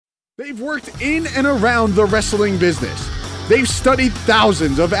They've worked in and around the wrestling business. They've studied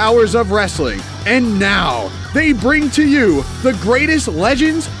thousands of hours of wrestling, and now they bring to you the greatest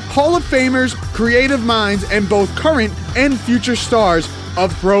legends, Hall of Famers, creative minds, and both current and future stars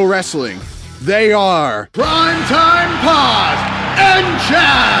of pro wrestling. They are Primetime Paz and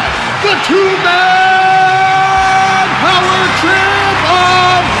Chad, the two-man power trip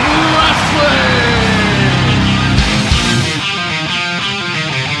of wrestling.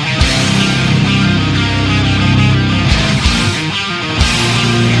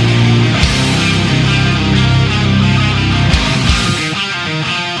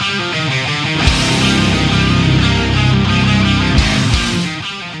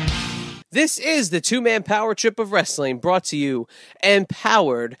 This is the two-man power trip of wrestling, brought to you and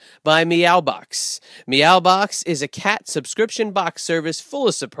powered by Meowbox. Meowbox is a cat subscription box service full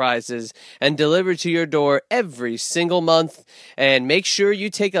of surprises and delivered to your door every single month. And make sure you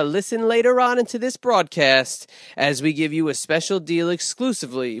take a listen later on into this broadcast as we give you a special deal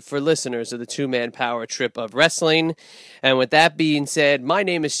exclusively for listeners of the two-man power trip of wrestling. And with that being said, my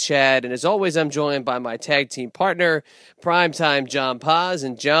name is Chad, and as always, I'm joined by my tag team partner, Primetime John Paz.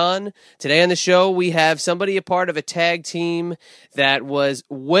 And John, today on the show, we have somebody a part of a tag team that was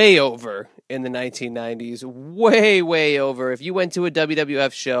way over in the 1990s. Way over. If you went to a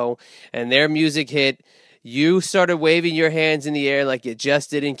WWF show and their music hit, you started waving your hands in the air like you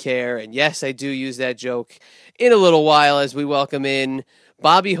just didn't care. And yes, I do use that joke in a little while as we welcome in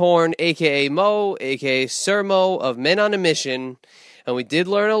Bobby Horn, a.k.a. Mo, a.k.a. Sir Mo of Men on a Mission. And we did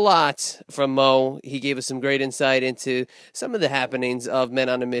learn a lot from Mo. He gave us some great insight into some of the happenings of Men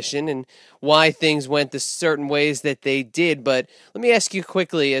on a Mission and why things went the certain ways that they did. But let me ask you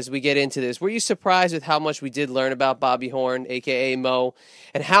quickly as we get into this, were you surprised with how much we did learn about Bobby Horn, a.k.a. Mo,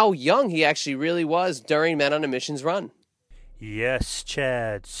 and how young he actually really was during Men on a Mission's run? Yes,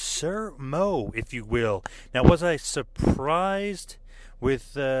 Chad. Sir Mo, if you will. Now, was I surprised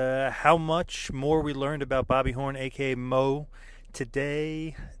with how much more we learned about Bobby Horn, a.k.a. Mo,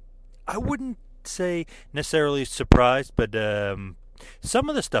 today? I wouldn't say necessarily surprised, but some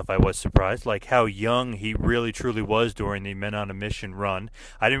of the stuff I was surprised, like how young he really truly was during the Men on a Mission run.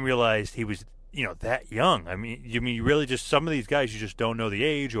 I didn't realize he was, that young. I mean, you really just, some of these guys, you just don't know the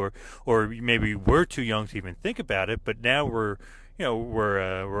age, or maybe we're too young to even think about it, but now we're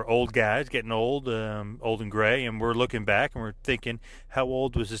old guys, getting old and gray, and we're looking back and we're thinking, how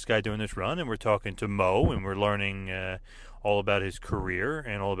old was this guy doing this run? And we're talking to Mo, and we're learning all about his career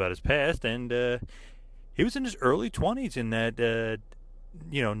and all about his past. And he was in his early 20s in that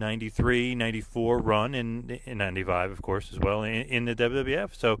 93, 94 run, and in 95, of course, as well, in the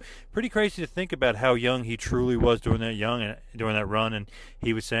WWF. So pretty crazy to think about how young he truly was during that run. And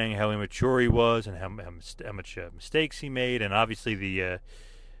he was saying how immature he was and how much mistakes he made, and obviously the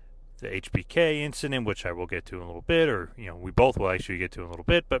HBK incident, which I will get to in a little bit, or we both will actually get to in a little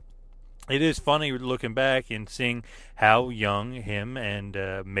bit. But it is funny looking back and seeing how young him and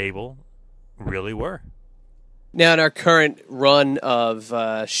Mabel really were. Now, in our current run of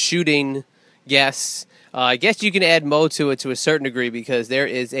shooting guests, I guess you can add Mo to it to a certain degree, because there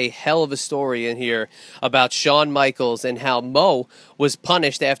is a hell of a story in here about Shawn Michaels and how Mo was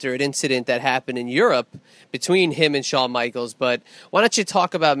punished after an incident that happened in Europe between him and Shawn Michaels. But why don't you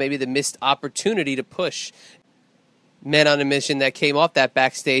talk about maybe the missed opportunity to push Men on a Mission that came off that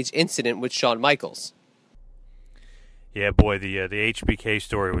backstage incident with Shawn Michaels? Yeah, boy, the HBK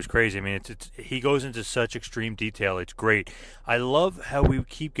story was crazy. I mean, he goes into such extreme detail. It's great. I love how we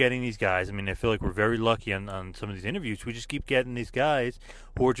keep getting these guys. I mean, I feel like we're very lucky on some of these interviews. We just keep getting these guys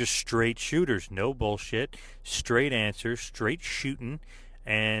who are just straight shooters. No bullshit. Straight answers. Straight shooting.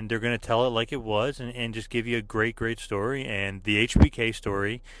 And they're going to tell it like it was and just give you a great, great story. And the HBK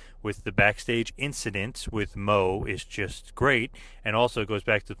story with the backstage incidents with Mo is just great. And also it goes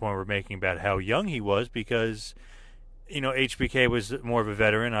back to the point we're making about how young he was, because HBK was more of a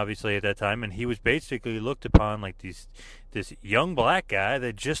veteran, obviously, at that time, and he was basically looked upon like this young black guy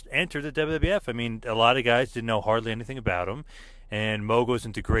that just entered the WWF. I mean, a lot of guys didn't know hardly anything about him, and Mo goes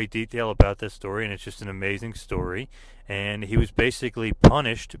into great detail about that story, and it's just an amazing story. And he was basically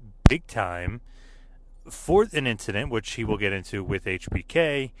punished big time for an incident, which he will get into with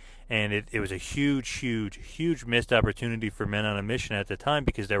HBK, and it was a huge missed opportunity for Men on a Mission at the time,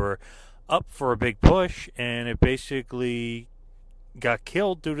 because they were up for a big push, and it basically got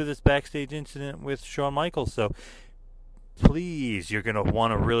killed due to this backstage incident with Shawn Michaels. So please, you're going to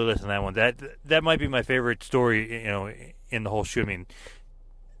want to really listen to that one. That might be my favorite story, in the whole shoot. I mean,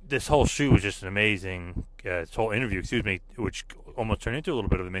 this whole shoot was just an amazing, this whole interview, which almost turned into a little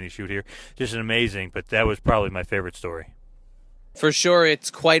bit of a mini shoot here. Just an amazing, but that was probably my favorite story. For sure,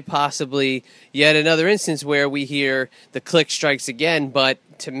 it's quite possibly yet another instance where we hear the click strikes again. But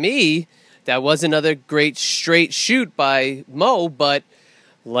to me, that was another great straight shoot by Mo. But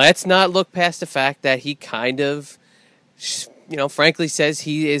let's not look past the fact that he kind of, frankly says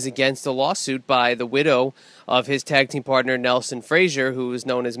he is against a lawsuit by the widow of his tag team partner, Nelson Frazier, who is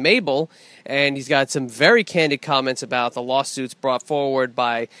known as Mabel. And he's got some very candid comments about the lawsuits brought forward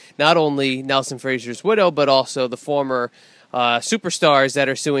by not only Nelson Frazier's widow, but also the former superstars that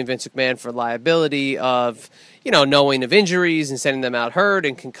are suing Vince McMahon for liability of, knowing of injuries and sending them out hurt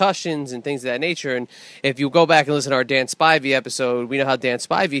and concussions and things of that nature. And if you go back and listen to our Dan Spivey episode, we know how Dan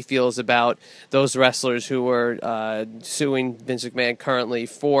Spivey feels about those wrestlers who are suing Vince McMahon currently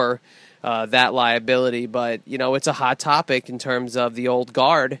for that liability. But, it's a hot topic in terms of the old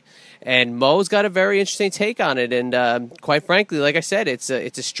guard. And Mo's got a very interesting take on it. And quite frankly, like I said, it's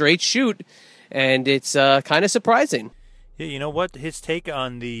a straight shoot, and it's kind of surprising. Yeah, you know what? His take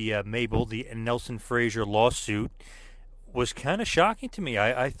on the Mabel, the Nelson Frazier lawsuit, was kind of shocking to me.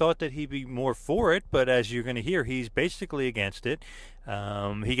 I thought that he'd be more for it, but as you're going to hear, he's basically against it.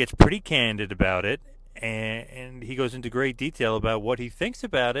 He gets pretty candid about it, and he goes into great detail about what he thinks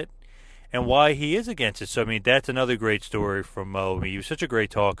about it and why he is against it. So, that's another great story from Mo. He was such a great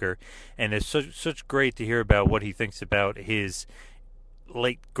talker, and it's such great to hear about what he thinks about his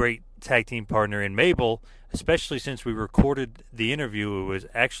late great tag team partner in Mabel, especially since we recorded the interview. It was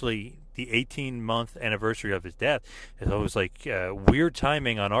actually the 18-month anniversary of his death. So it was like weird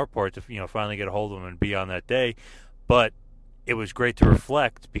timing on our part to finally get a hold of him and be on that day. But it was great to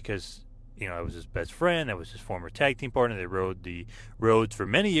reflect because I was his best friend. I was his former tag team partner. They rode the roads for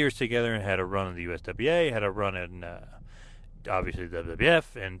many years together and had a run in the USWA, had a run in obviously the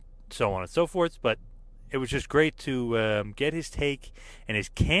WWF, and so on and so forth. But it was just great to get his take and his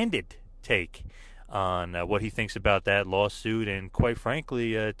candid take on what he thinks about that lawsuit. And quite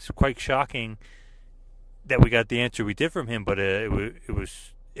frankly, it's quite shocking that we got the answer we did from him. But it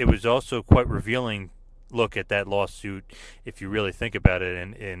was also quite revealing look at that lawsuit if you really think about it.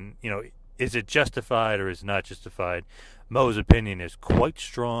 And is it justified or is it not justified? Mo's opinion is quite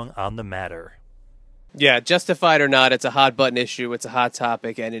strong on the matter. Yeah, justified or not, it's a hot button issue. It's a hot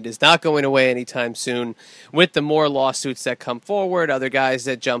topic, and it is not going away anytime soon with the more lawsuits that come forward, other guys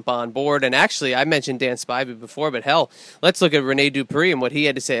that jump on board. And actually, I mentioned Dan Spivey before, but hell, let's look at Rene Dupree and what he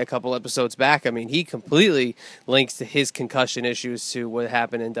had to say a couple episodes back. He completely links to his concussion issues to what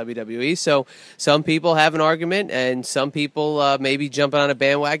happened in WWE. So some people have an argument, and some people may be jumping on a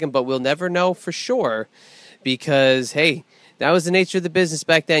bandwagon, but we'll never know for sure because, hey, that was the nature of the business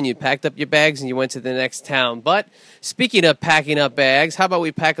back then. You packed up your bags and you went to the next town. But speaking of packing up bags, how about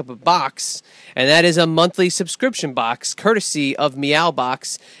we pack up a box? And that is a monthly subscription box, courtesy of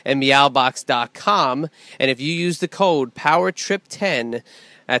Meowbox and Meowbox.com. And if you use the code PowerTrip10,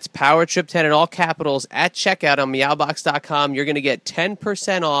 that's PowerTrip10 in all capitals at checkout on Meowbox.com, you're going to get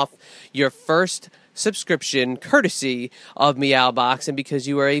 10% off your first subscription courtesy of Meowbox, and because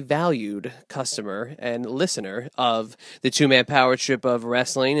you are a valued customer and listener of the two-man power trip of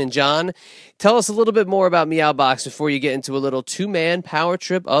wrestling. And John, tell us a little bit more about Meowbox before you get into a little two-man power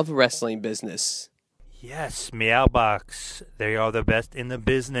trip of wrestling business. Yes, Meowbox. They are the best in the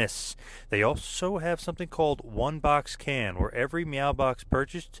business. They also have something called One Box Can, where every Meowbox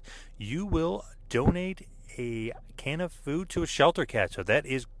purchased, you will donate a can of food to a shelter cat. So that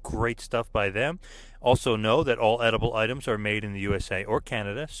is great stuff by them. Also know that all edible items are made in the USA or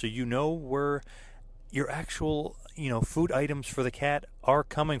Canada, so you know where your actual food items for the cat are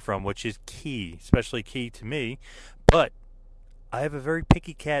coming from, which is key, especially key to me. But I have a very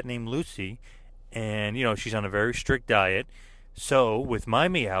picky cat named Lucy, and she's on a very strict diet. So with my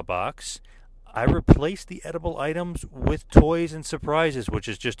Meowbox, I replaced the edible items with toys and surprises, which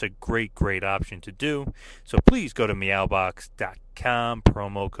is just a great, great option to do. So please go to Meowbox.com,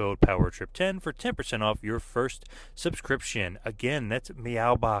 promo code PowerTrip10 for 10% off your first subscription. Again, that's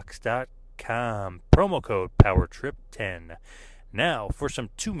Meowbox.com, promo code PowerTrip10. Now, for some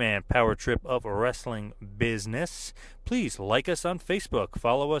two-man power trip of wrestling business, please like us on Facebook,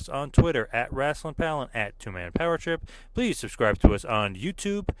 follow us on Twitter at WrestlingPal and at Two-Man Power Trip. Please subscribe to us on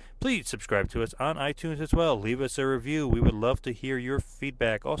YouTube. Please subscribe to us on iTunes as well. Leave us a review. We would love to hear your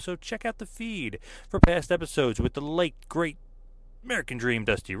feedback. Also, check out the feed for past episodes with the late, great American Dream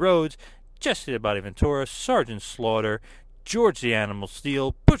Dusty Rhodes, Jesse the Body Ventura, Sergeant Slaughter, George the Animal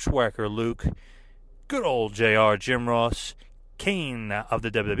Steel, Bushwhacker Luke, good old JR Jim Ross, Kane of the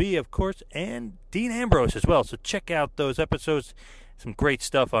WWE, of course, and Dean Ambrose as well. So check out those episodes. Some great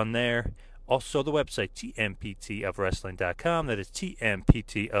stuff on there. Also, the website, tmptofwrestling.com. That is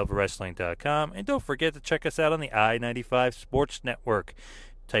tmptofwrestling.com. And don't forget to check us out on the I-95 Sports Network.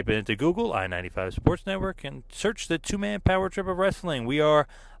 Type it into Google, I-95 Sports Network, and search the two-man power trip of wrestling. We are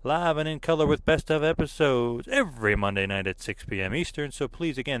live and in color with best of episodes every Monday night at 6 p.m. Eastern. So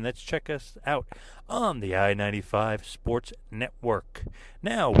please, again, let's check us out on the I-95 Sports Network.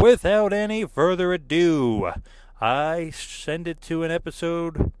 Now, without any further ado, I send it to an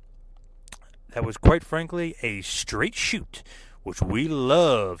episode that was, quite frankly, a straight shoot, which we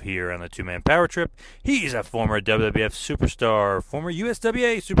love here on the two-man power trip. He's a former WWF superstar, former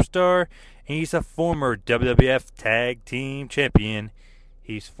USWA superstar, and he's a former WWF Tag Team Champion.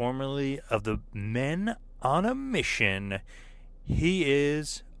 He's formerly of the Men on a Mission. He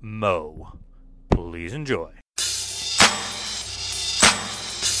is Mo. Please enjoy.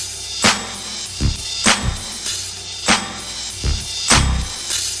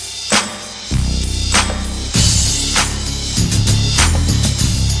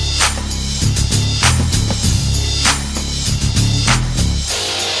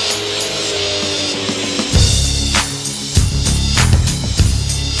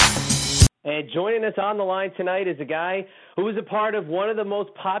 And joining us on the line tonight is a guy who was a part of one of the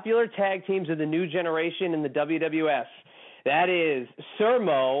most popular tag teams of the new generation in the WWF. That is Sir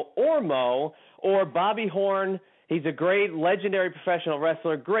Mo, or Bobby Horn. He's a great, legendary professional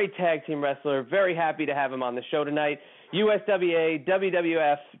wrestler, great tag team wrestler. Very happy to have him on the show tonight. USWA,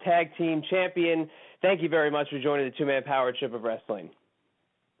 WWF Tag Team Champion. Thank you very much for joining the two-man power trip of wrestling.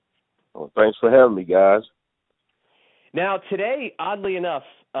 Well, thanks for having me, guys. Now, today, oddly enough,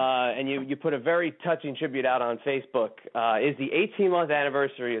 and you put a very touching tribute out on Facebook, is the 18-month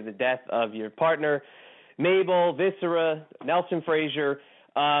anniversary of the death of your partner, Mabel, Viscera, Nelson Frazier.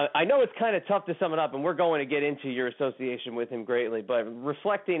 I know it's kind of tough to sum it up, and we're going to get into your association with him greatly, but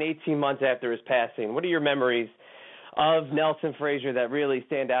reflecting 18 months after his passing, what are your memories of Nelson Frazier that really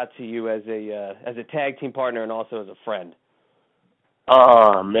stand out to you as a tag team partner and also as a friend?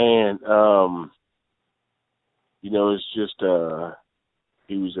 Oh, man. It's just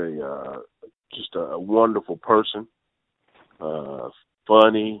he was just a wonderful person,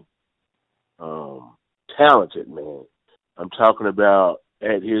 funny, talented man. I'm talking about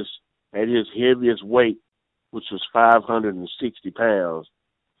at his heaviest weight, which was 560 pounds.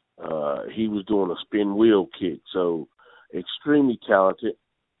 He was doing a spin wheel kick, so extremely talented.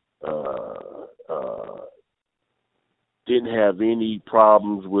 Didn't have any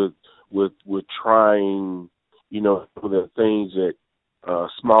problems with trying, the things that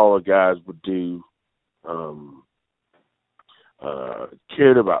smaller guys would do.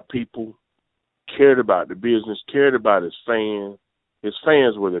 Cared about people, cared about the business, cared about his fans. His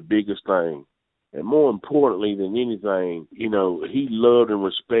fans were the biggest thing. And more importantly than anything, he loved and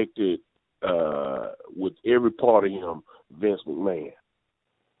respected, with every part of him, Vince McMahon.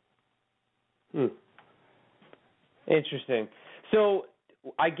 Interesting. So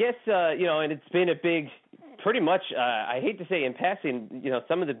I guess, and it's been a big, pretty much, I hate to say in passing,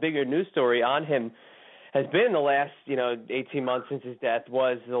 some of the bigger news story on him has been in the last, 18 months since his death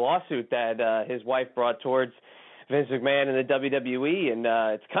was the lawsuit that his wife brought towards Vince McMahon and the WWE, and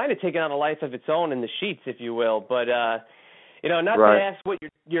it's kind of taken on a life of its own in the sheets, if you will. But, not right. to ask what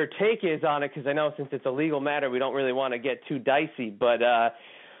your take is on it, because I know since it's a legal matter, we don't really want to get too dicey, but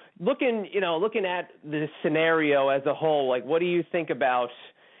looking at the scenario as a whole, like, what do you think about,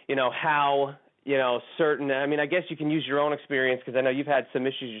 how, certain, I guess you can use your own experience because I know you've had some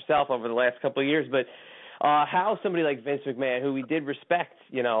issues yourself over the last couple of years, but how somebody like Vince McMahon, who we did respect,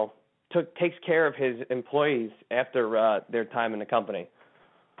 takes care of his employees after their time in the company?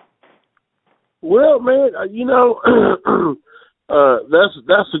 Well, man,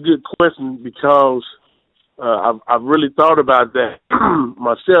 that's a good question because I've really thought about that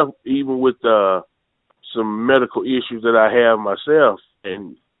myself, even with some medical issues that I have myself,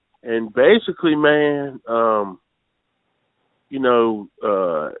 and basically, man, I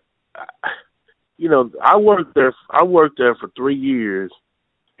worked there for 3 years,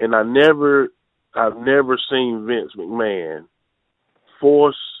 and I've never seen Vince McMahon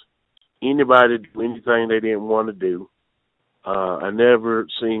force anybody to do anything they didn't want to do. I never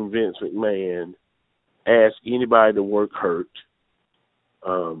seen Vince McMahon ask anybody to work hurt,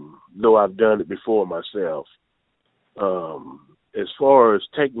 though I've done it before myself. As far as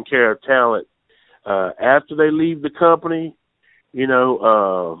taking care of talent after they leave the company,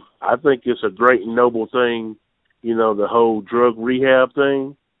 I think it's a great and noble thing, the whole drug rehab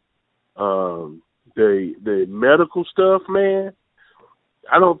thing. The medical stuff, man,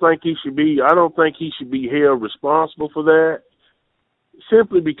 I don't think he should be held responsible for that.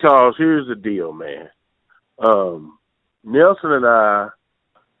 Simply because here's the deal, man. Nelson and I,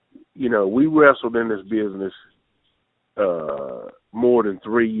 we wrestled in this business more than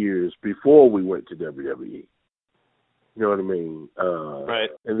 3 years before we went to WWE. You know what I mean? Right.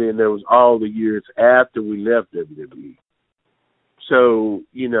 And then there was all the years after we left WWE. So,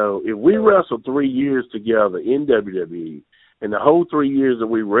 if we wrestled 3 years together in WWE, and the whole 3 years that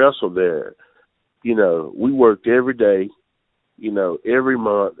we wrestled there, we worked every day, every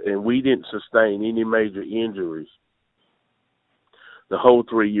month, and we didn't sustain any major injuries the whole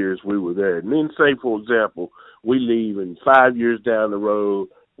 3 years we were there. And then say, for example, we leave and 5 years down the road,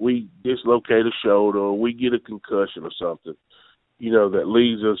 we dislocate a shoulder or we get a concussion or something, that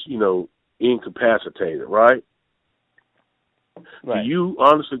leaves us, incapacitated, right? Right. Do you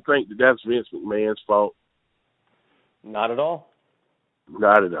honestly think that that's Vince McMahon's fault? Not at all.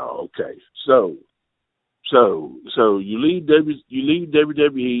 Not at all. Okay. So you leave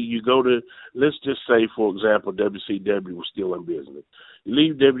WWE, you go to, let's just say, for example, WCW was still in business. You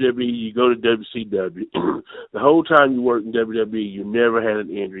leave WWE, you go to WCW. The whole time you worked in WWE, you never had an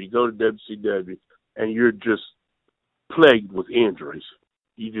injury. You go to WCW, and you're just plagued with injuries.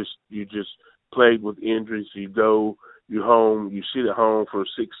 You just plagued with injuries. You're home, you sit at home for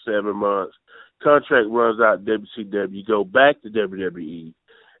 6-7 months. Contract runs out in WCW. You go back to WWE.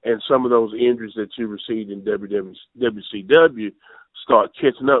 And some of those injuries that you received in WCW start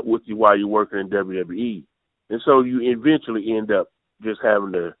catching up with you while you're working in WWE. And so you eventually end up just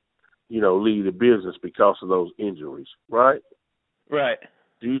having to, leave the business because of those injuries, right? Right.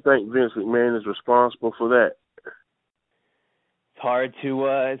 Do you think Vince McMahon is responsible for that?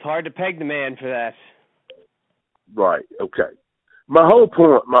 It's hard to peg the man for that. Right, okay. My whole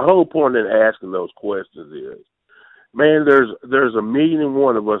point in asking those questions is, man, there's a million and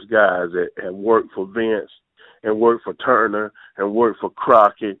one of us guys that have worked for Vince and worked for Turner and worked for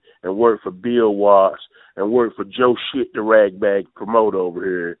Crockett and worked for Bill Watts and worked for Joe Shit the Ragbag promoter over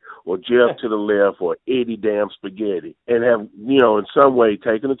here or Jeff to the left or Eddie Damn Spaghetti and have, in some way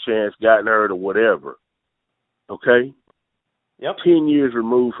taken a chance, gotten hurt or whatever. Okay? Yep. 10 years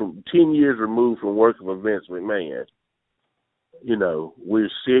removed from working for Vince McMahon. We're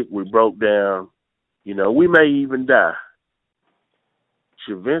sick, we broke down. We may even die.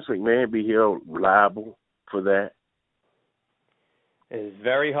 Should Vince McMahon be held liable for that? It's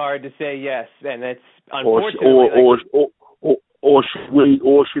very hard to say yes, and that's unfortunately. Or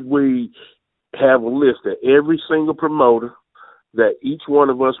should we have a list of every single promoter that each one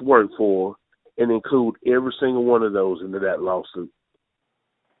of us work for, and include every single one of those into that lawsuit?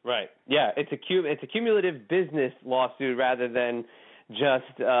 Right. Yeah, it's a cumulative business lawsuit rather than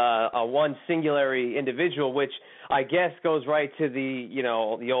just a one singularly individual, which I guess goes right to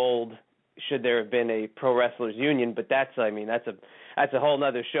the old should there have been a pro wrestlers union, but that's a whole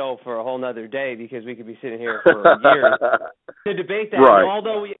nother show for a whole nother day because we could be sitting here for years to debate that. Right. And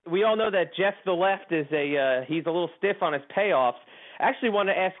although we all know that Jeff the Left is he's a little stiff on his payoffs. I actually want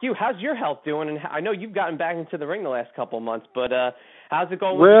to ask you, how's your health doing? And I know you've gotten back into the ring the last couple of months, but how's it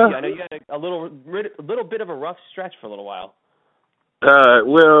going with you? I know you had a little bit of a rough stretch for a little while. I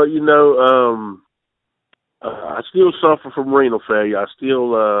still suffer from renal failure. I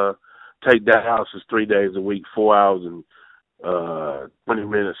still take dialysis 3 days a week, 4 hours and 20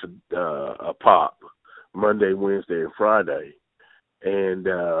 minutes a pop, Monday, Wednesday, and Friday. And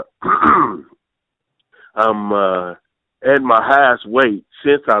I'm at my highest weight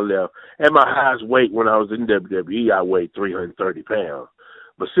since I left. At my highest weight when I was in WWE, I weighed 330 pounds.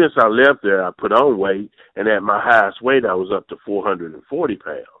 But since I left there, I put on weight, and at my highest weight, I was up to 440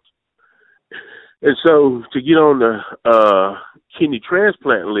 pounds. And so to get on the kidney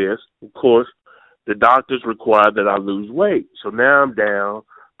transplant list, of course, the doctors require that I lose weight. So now I'm down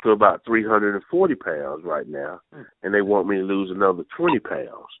to about 340 pounds right now, and they want me to lose another 20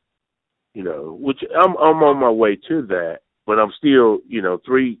 pounds, which I'm on my way to that, but I'm still,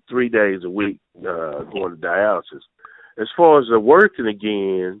 3 days a week going to dialysis. As far as the working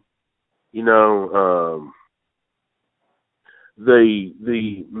again, the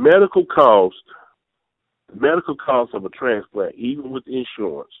medical cost of a transplant, even with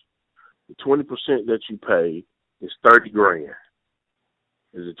insurance, the 20% that you pay is $30,000.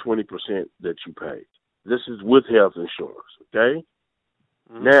 Is the 20% that you pay. This is with health insurance, okay?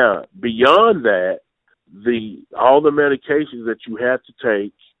 Mm-hmm. Now, beyond that, all the medications that you have to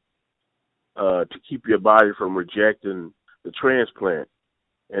take to keep your body from rejecting the transplant,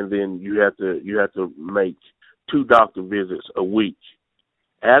 and then you have to make 2 doctor visits a week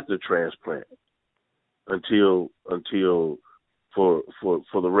after transplant until for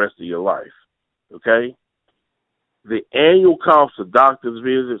the rest of your life. Okay? the annual cost of doctor's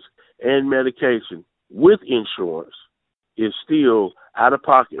visits and medication with insurance is still out of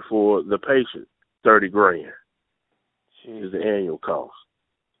pocket for the patient, $30,000 is the annual cost.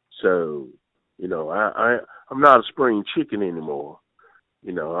 So, you know, I'm not a spring chicken anymore.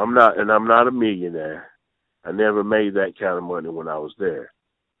 You know, I'm not a millionaire. I never made that kind of money when I was there.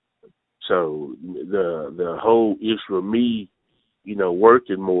 So the whole issue of me, you know,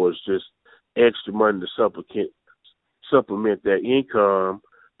 working more is just extra money to supplement that income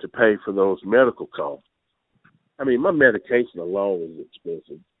to pay for those medical costs. I mean, my medication alone is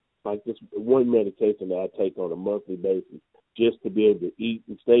expensive. Like this one medication that I take on a monthly basis just to be able to eat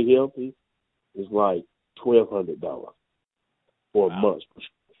and stay healthy is like $1,200 for a month's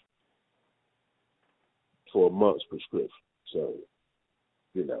prescription. For a month's prescription. So,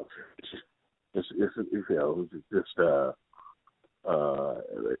 you know, it's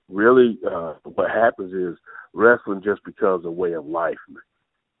really what happens is wrestling just becomes a way of life,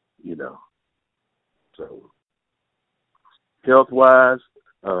 you know. So, health-wise,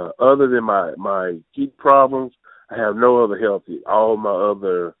 other than my kidney problems, I have no other health. All my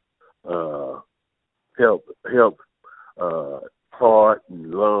other health, heart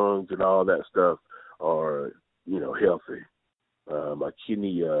and lungs and all that stuff are, you know, healthy. My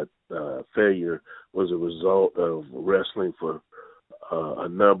kidney failure was a result of wrestling for a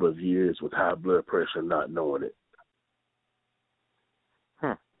number of years with high blood pressure, not knowing it.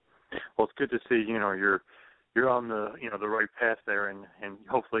 Well, it's good to see, you know, you're on the, you know, the right path there, and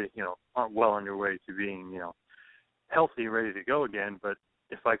hopefully, you know, aren't well on your way to being, you know, healthy, ready to go again. But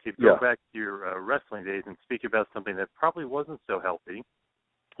if I could go back to your wrestling days and speak about something that probably wasn't so healthy,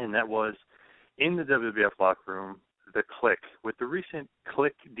 and that was in the WWF locker room, the Click, with the recent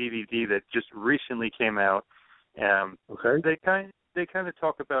Click DVD that just recently came out. They kind of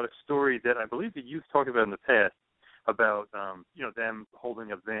talk about a story that I believe that you've talked about in the past about you know, them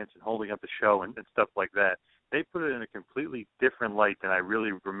holding up Vince and holding up the show and stuff like that. They put it in a completely different light than I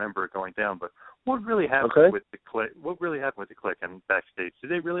really remember it going down. But what really happened with the Click? What really happened with the Click and backstage? Did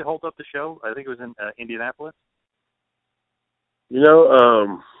they really hold up the show? I think it was in Indianapolis. You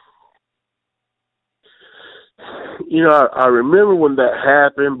know, I remember when that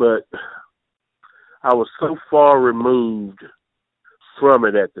happened, but I was so far removed from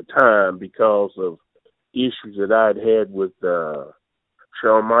it at the time because of issues that I'd had with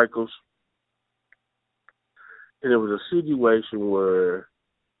Shawn Michaels. And it was a situation where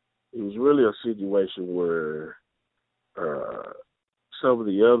some of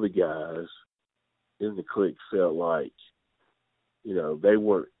the other guys in the Click felt like, you know, they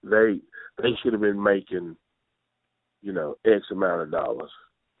should have been making, you know, X amount of dollars,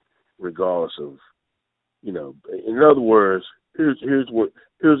 regardless of, you know. In other words, here's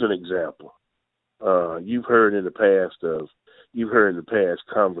an example. You've heard in the past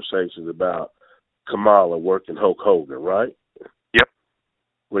conversations about Kamala working Hulk Hogan, right? Yep.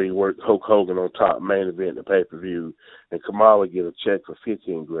 Where he worked Hulk Hogan on top main event in the pay-per-view, and Kamala get a check for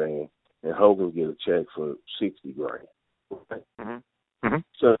 $15,000, and Hogan get a check for $60,000. Right? Mm-hmm. Mm-hmm.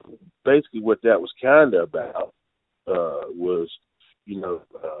 So basically, what that was kind of about was, you know,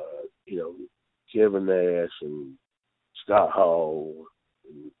 Kevin Nash and Scott Hall,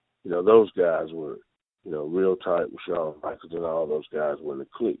 and, you know, those guys were, you know, real tight with Shawn Michaels, and all those guys were in the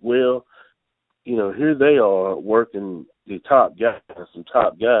Click. Well, you know, here they are working the top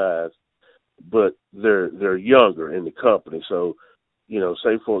guys, but they're younger in the company. So, you know,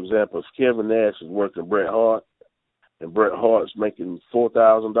 say for example, if Kevin Nash is working Bret Hart, and Bret Hart's making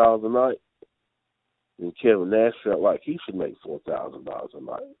 $4,000 a night, and Kevin Nash felt like he should make $4,000 a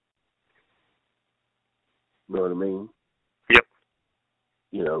night. You know what I mean? Yep.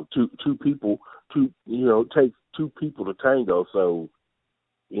 You know, two people, take two people to tango. So,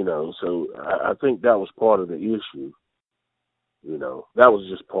 you know, I think that was part of the issue. You know, that was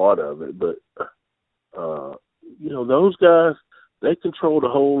just part of it. But, you know, those guys, they controlled a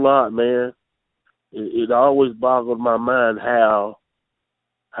whole lot, man. It always boggled my mind how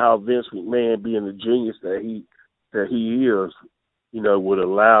Vince McMahon, being the genius that he is, you know, would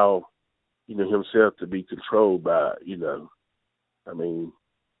allow, you know, himself to be controlled by, you know, I mean,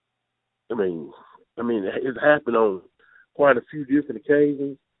 it happened on quite a few different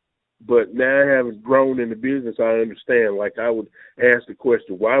occasions. But now, having grown in the business, I understand. Like, I would ask the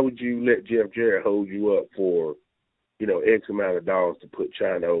question, why would you let Jeff Jarrett hold you up for, you know, X amount of dollars to put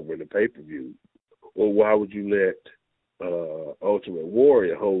China over in the pay-per-view? Or why would you let Ultimate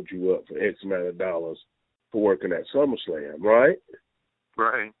Warrior hold you up for X amount of dollars for working at SummerSlam, right?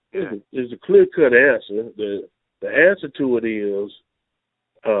 Right. There's a clear-cut answer. The answer to it is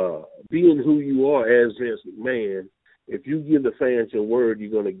being who you are as Vince McMahon, if you give the fans your word you're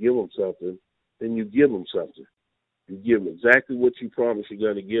going to give them something, then you give them something. You give them exactly what you promise you're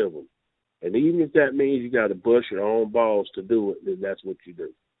going to give them. And even if that means you got to bust your own balls to do it, then that's what you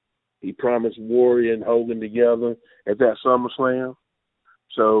do. He promised Warrior and Hogan together at that SummerSlam.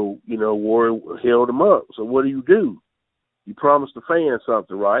 So, Warrior held him up. So what do? You promise the fans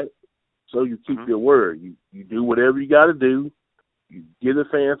something, right? So you keep your word. You do whatever you got to do. You give the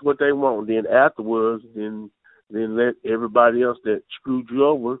fans what they want. Then afterwards, then let everybody else that screwed you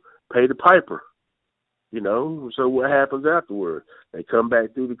over pay the piper. So what happens afterwards? They come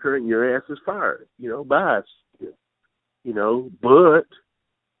back through the curtain, your ass is fired. Bye. But,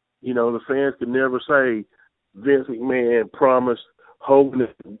 the fans could never say Vince McMahon promised Hogan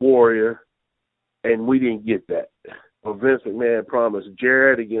and Warrior, and we didn't get that. Or Vince McMahon promised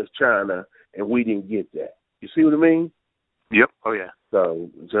Jarrett against China, and we didn't get that. You see what I mean? Yep. Oh, yeah. So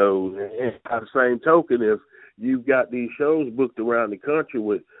by the same token, if you've got these shows booked around the country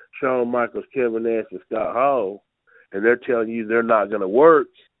with Shawn Michaels, Kevin Nash, and Scott Hall, and they're telling you they're not going to work,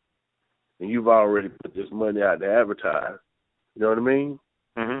 and you've already put this money out to advertise, you know what I mean?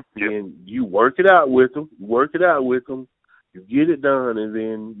 Mm-hmm. Yep. And you work it out with them. You get it done, and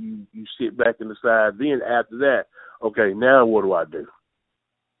then you sit back and decide. Then after that, okay, now what do I do?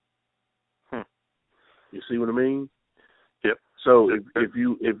 You see what I mean? Yep. So if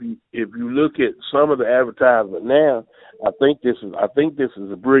you look at some of the advertisement now, I think this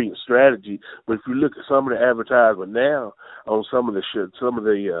is a brilliant strategy. But if you look at some of the advertisement now on some of the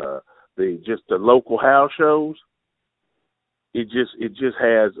local house shows, it just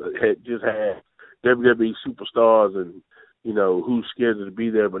has WWE superstars and who's scheduled to be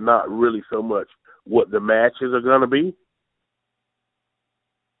there, but not really so much what the matches are going to be.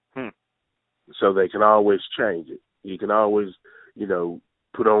 So they can always change it. You can always,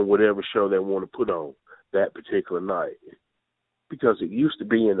 put on whatever show they want to put on that particular night. Because it used to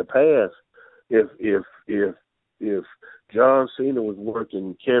be in the past, if John Cena was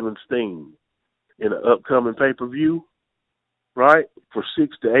working Kevin Steen in an upcoming pay-per-view, right, for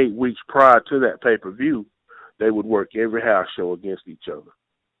 6 to 8 weeks prior to that pay-per-view, they would work every house show against each other.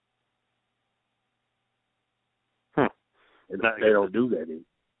 And they don't do that anymore.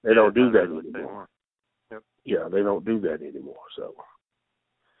 They don't do that anymore. Yep. Yeah, they don't do that anymore.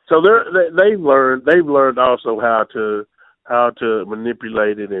 So they've learned also how to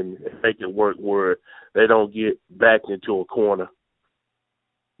manipulate it and make it work where they don't get backed into a corner.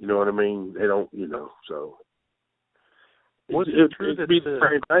 You know what I mean? They don't, so. It'd be the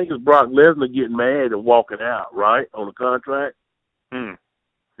same thing as Brock Lesnar getting mad and walking out, right, on the contract.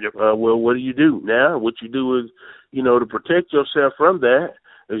 Yep. Well, what do? Now, what you do is, to protect yourself from that,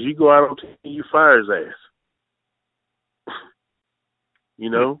 is you go out on TV and you fire his ass.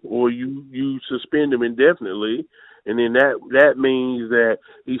 Or you suspend him indefinitely, and then that means that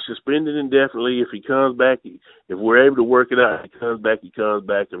he's suspended indefinitely. If he comes back, if we're able to work it out, he comes back.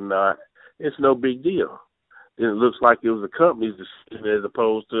 If not, it's no big deal. Then it looks like it was the company's decision as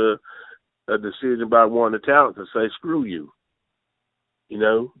opposed to a decision by one of the talent to say, screw you.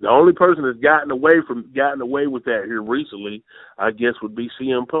 The only person that's gotten away with that here recently, I guess, would be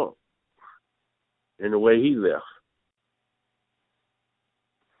CM Punk and the way he left.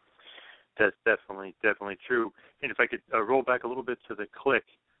 That's definitely true. And if I could roll back a little bit to the Click,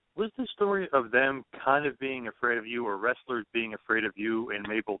 was the story of them kind of being afraid of you, or wrestlers being afraid of you and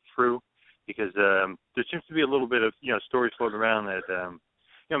Mabel, true? Because there seems to be a little bit of stories floating around that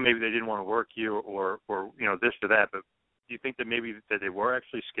maybe they didn't want to work you or this or that. But do you think that maybe that they were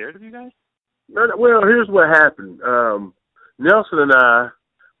actually scared of you guys? Well, here's what happened. Nelson and I,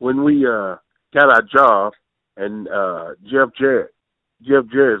 when we got our job, and Jeff Jarrett's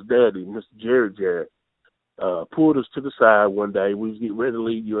daddy, Mr. Jerry Jarrett, pulled us to the side one day. We was getting ready to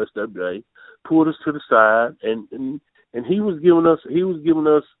leave USWA. Pulled us to the side, and he was giving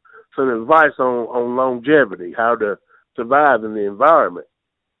us some advice on longevity, how to survive in the environment.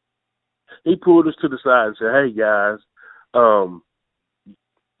 He pulled us to the side and said, "Hey guys,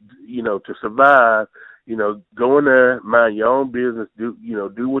 to survive, go in there, mind your own business, do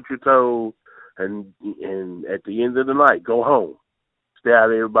what you're told, and at the end of the night, go home, stay out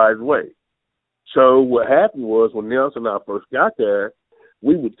of everybody's way." So what happened was, when Nelson and I first got there,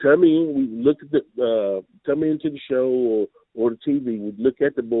 we would come in, we look at come into the show or the TV, we'd look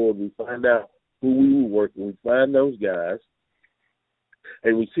at the board, we'd find out who we were working, we'd find those guys,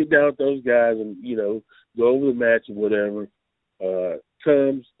 and we'd sit down with those guys and, go over the match or whatever.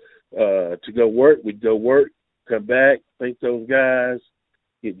 Comes to go work, we'd go work, come back, thank those guys,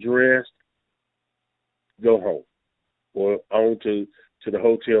 get dressed, go home. Or on to to the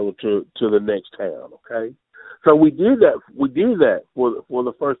hotel or to the next town. Okay, so we did that. We did that for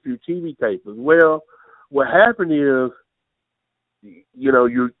the first few TV tapings. Well, what happened is, you know,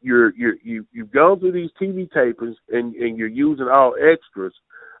 you've gone through these TV tapings and you're using all extras,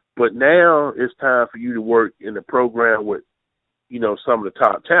 but now it's time for you to work in the program with, you know, some of the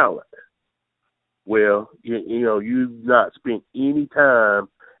top talent. Well, you know, you've not spent any time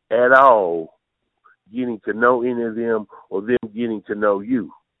at all getting to know any of them or them getting to know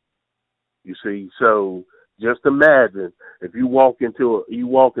you. You see, so just imagine if you walk into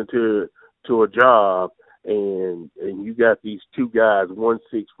a job and you got these two guys, one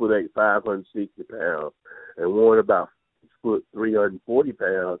 6'8", 560 pounds, and one about 6 foot 340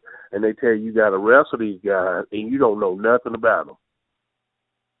 pounds, and they tell you got to wrestle these guys, and you don't know nothing about them.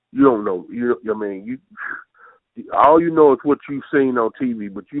 You don't know. All you know is what you've seen on TV,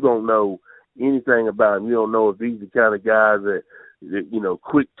 but you don't know anything about them. You don't know if these are the kind of guys that you know,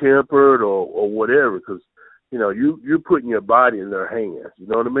 quick tempered or whatever, because you know you're putting your body in their hands. You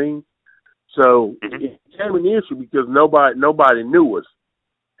know what I mean? So it became an issue because nobody knew us,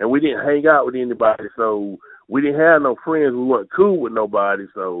 and we didn't hang out with anybody. So we didn't have no friends. We weren't cool with nobody.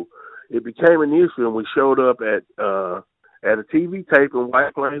 So it became an issue, and we showed up at a TV tape in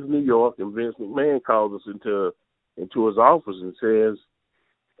White Plains, New York, and Vince McMahon calls us into his office and says,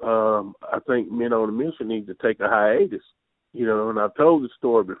 I think Men on a Mission need to take a hiatus. You know, and I've told this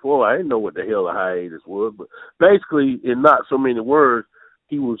story before. I didn't know what the hell a hiatus was, but basically, in not so many words,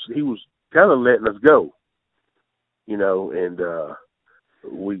 he was kind of letting us go. You know, and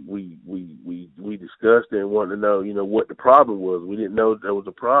we discussed it and wanted to know, you know, what the problem was. We didn't know there was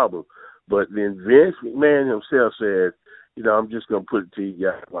a problem, but then Vince McMahon himself said, you know, I'm just gonna put it to you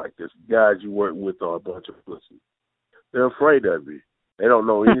guys like this: guys you work with are a bunch of pussies. They're afraid of you. They don't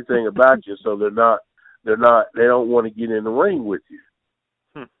know anything about you, so they don't want to get in the ring with you.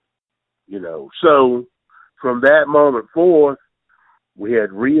 You know, so from that moment forth, we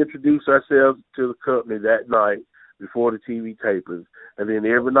had reintroduced ourselves to the company that night before the TV tapings, and then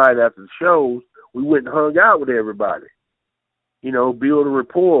every night after the shows, we went and hung out with everybody. You know, build a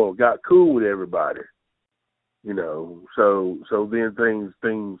rapport, got cool with everybody. You know, so then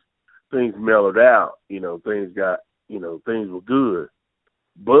things mellowed out. You know, things were good,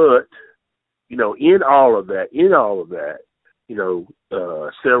 but you know, in all of that, you know,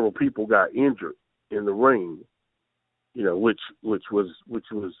 several people got injured in the ring. You know, which was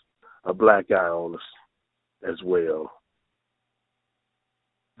a black eye on us as well.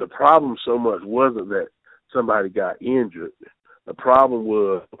 The problem so much wasn't that somebody got injured. The problem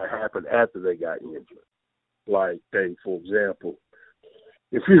was what happened after they got injured. Like, say, for example,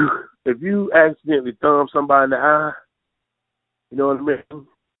 if you accidentally thumb somebody in the eye, you know what I mean?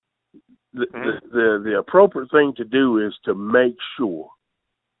 The appropriate thing to do is to make sure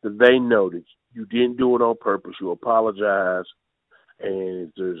that they know that you didn't do it on purpose. You apologize,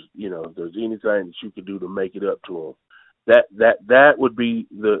 and if there's anything that you could do to make it up to them, that would be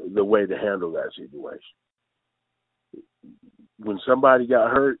the way to handle that situation. When somebody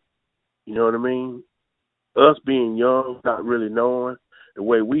got hurt, you know what I mean? Us being young, not really knowing, the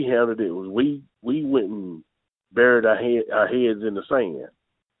way we handled it was we went and buried our heads in the sand,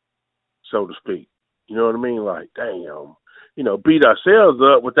 so to speak. You know what I mean? Like, damn, you know, beat ourselves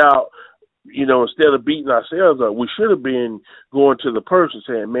up without, you know, instead of beating ourselves up, we should have been going to the person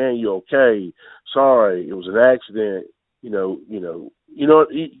saying, man, you okay? Sorry, it was an accident. You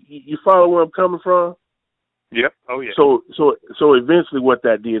follow where I'm coming from? Yep. Oh, yeah. So eventually what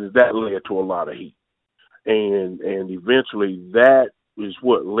that did is that led to a lot of heat. And eventually that is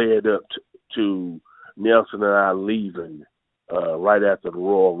what led up to Nelson and I leaving right after the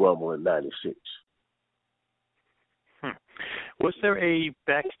Royal Rumble in '96. Was there a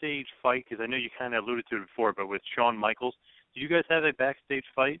backstage fight? Because I know you kind of alluded to it before, but with Shawn Michaels, did you guys have a backstage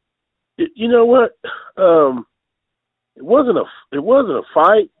fight? You know what? It wasn't a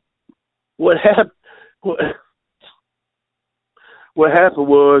fight. What happened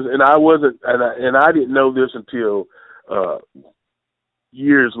was, and I wasn't, and I didn't know this until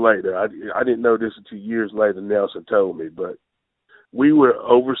years later. I didn't know this until years later. Nelson told me, but we were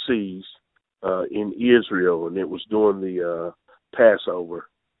overseas in Israel, and it was during the Passover,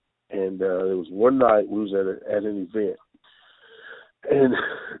 and there was one night we was at an event, and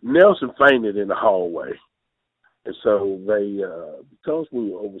Nelson fainted in the hallway, and so they because we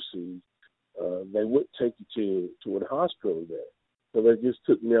were overseas, they wouldn't take you to a hospital there. So they just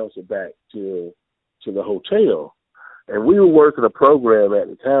took Nelson back to the hotel. And we were working a program at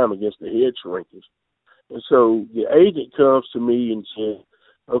the time against the Head Shrinkers. And so the agent comes to me and said,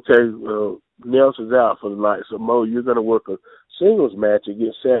 okay, well, Nelson's out for the night, so Mo, you're going to work a singles match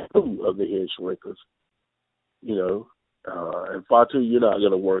against Sabu of the Head Shrinkers. You know, and Fatu, you're not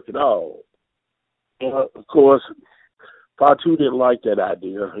going to work at all. And of course, Fatu didn't like that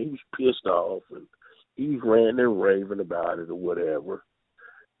idea. He was pissed off, and he was ranting and raving about it or whatever.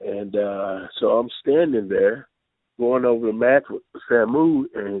 And so I'm standing there going over the match with Samu,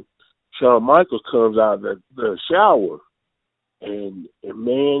 and Shawn Michaels comes out of the shower. And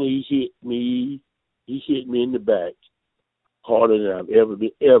man, he hit me in the back harder than I've ever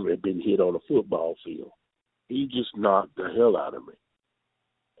been hit on a football field. He just knocked the hell out of me.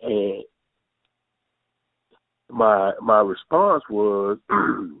 And my response was,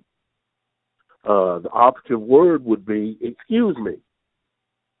 the operative word would be, excuse me.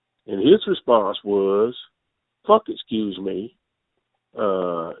 And his response was, fuck excuse me.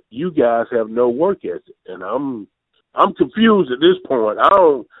 You guys have no work ethic. And I'm confused at this point. I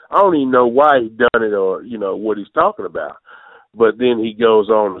don't even know why he done it or, you know, what he's talking about. But then he goes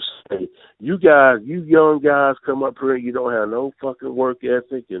on to say, you young guys come up here, you don't have no fucking work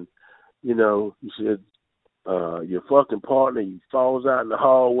ethic. And, you know, he said, your fucking partner, he falls out in the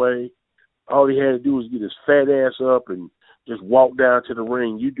hallway. All he had to do was get his fat ass up and just walk down to the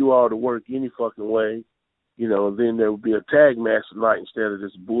ring. You do all the work any fucking way. You know, and then there would be a tag match tonight instead of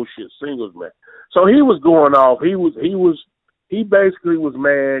this bullshit singles match. So he was going off. He basically was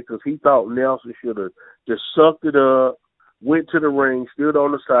mad because he thought Nelson should have just sucked it up, went to the ring, stood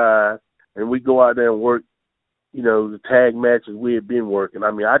on the side, and we go out there and work, you know, the tag matches we had been working.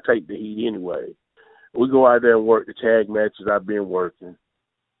 I mean, I take the heat anyway. We go out there and work the tag matches I've been working.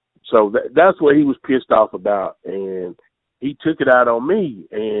 So that's what he was pissed off about, and he took it out on me.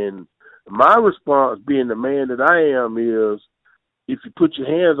 And my response, being the man that I am, is, if you put your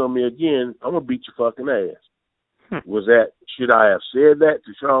hands on me again, I'm going to beat your fucking ass. Should I have said that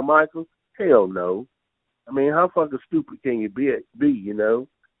to Shawn Michaels? Hell no. I mean, how fucking stupid can you be, you know?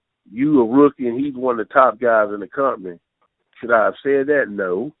 You a rookie and he's one of the top guys in the company. Should I have said that?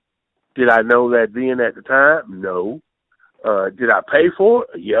 No. Did I know that then at the time? No. Did I pay for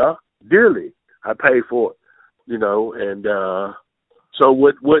it? Yeah, dearly. I paid for it, you know, and so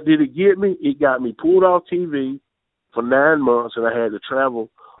what did it get me? It got me pulled off TV for 9 months, and I had to travel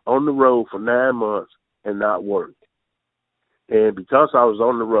on the road for 9 months and not work. And because I was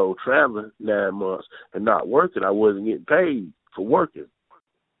on the road traveling 9 months and not working, I wasn't getting paid for working.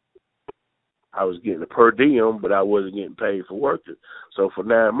 I was getting a per diem, but I wasn't getting paid for working. So for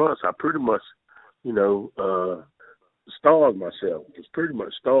 9 months, I pretty much, you know, starved myself. It's pretty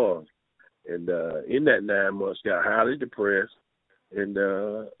much starved. And in that 9 months, got highly depressed and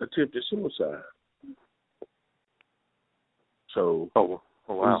attempted suicide. So, oh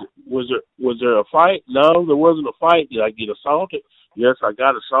wow. Was there a fight? No, there wasn't a fight. Did I get assaulted? Yes, I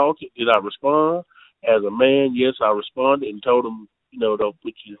got assaulted. Did I respond? As a man, yes, I responded and told him, you know, don't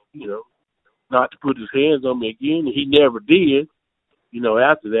put you know, not to put his hands on me again. He never did, you know,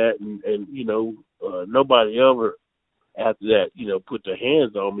 after that. And you know, nobody ever after that, you know, put their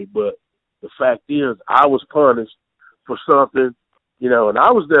hands on me. But the fact is, I was punished for something, you know, and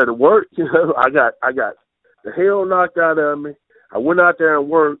I was there to work. You know, I got the hell knocked out of me. I went out there and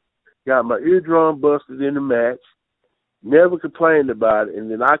worked, got my eardrum busted in the match, never complained about it, and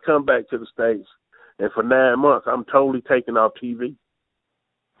then I come back to the States, and for 9 months, I'm totally taken off TV,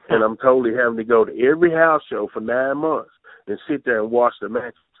 and I'm totally having to go to every house show for 9 months and sit there and watch the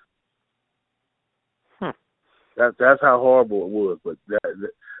matches. That's how horrible it was, but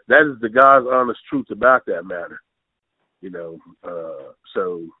that is the God's honest truth about that matter, you know.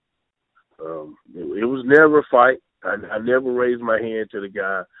 So it was never a fight. I never raised my hand to the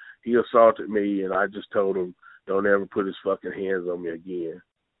guy. He assaulted me, and I just told him, don't ever put his fucking hands on me again.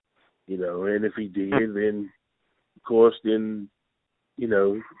 You know, and if he did, then, of course, then, you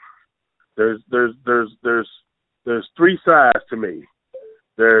know, there's 3 sides to me.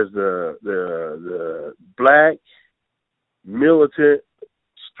 There's the black, militant,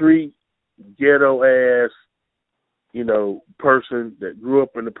 street, ghetto-ass, you know, person that grew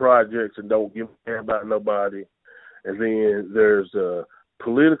up in the projects and don't give a damn about nobody. And then there's a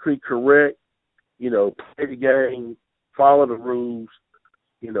politically correct, you know, play the game, follow the rules,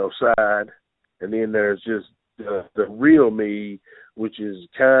 you know, side. And then there's just the real me, which is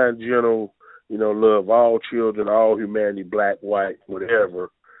kind, gentle, you know, love all children, all humanity, black, white, whatever,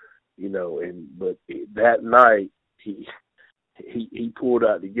 you know. But that night, he pulled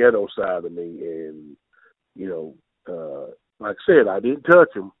out the ghetto side of me, and, you know, like I said, I didn't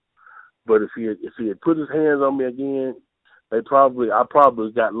touch him. But if he had put his hands on me again, I probably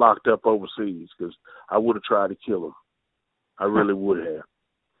got locked up overseas because I would have tried to kill him. I really would have.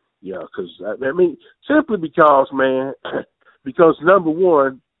 Yeah, because I mean, simply because, man, because number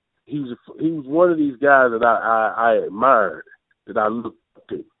one, he was one of these guys that I admired, that I looked up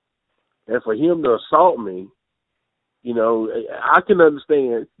to, and for him to assault me, you know, I can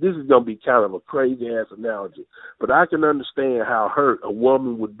understand. This is gonna be kind of a crazy ass analogy, but I can understand how hurt a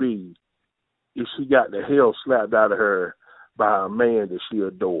woman would be if she got the hell slapped out of her by a man that she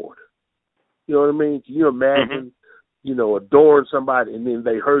adored. You know what I mean? Can you imagine, you know, adoring somebody and then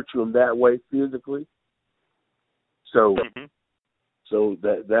they hurt you in that way physically? So, so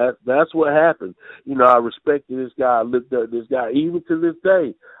that's what happened. You know, I respected this guy. I looked at this guy even to this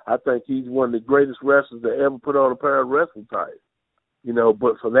day. I think he's one of the greatest wrestlers that ever put on a pair of wrestling tights. You know,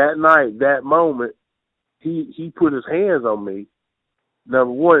 but for that night, that moment, he put his hands on me.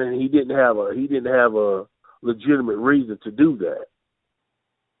 Number one, and he didn't have a legitimate reason to do that.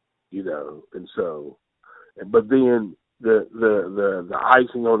 You know, and so, but then the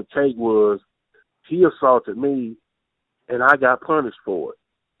icing on the cake was he assaulted me, and I got punished for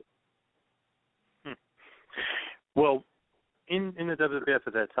it. Well, in the WWF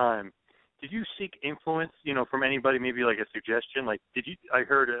at that time, did you seek influence, you know, from anybody, maybe like a suggestion? Like, I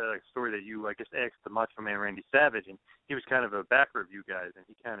heard a story that you, I guess, asked the Macho Man Randy Savage, and he was kind of a backer of you guys, and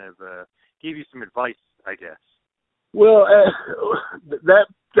he kind of gave you some advice, I guess. Well,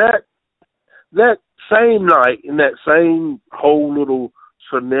 that same night, in that same whole little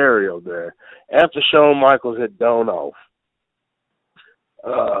scenario there, after Shawn Michaels had gone off,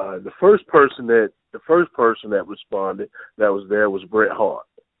 the first person that responded that was there was Bret Hart.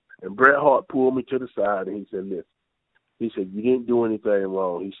 And Bret Hart pulled me to the side and he said, listen, he said, you didn't do anything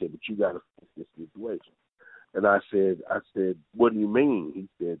wrong. He said, but you got to fix this situation. And I said, what do you mean? He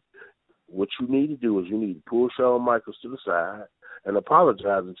said, what you need to do is you need to pull Shawn Michaels to the side and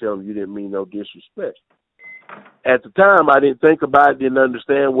apologize and tell him you didn't mean no disrespect. At the time, I didn't think about it, didn't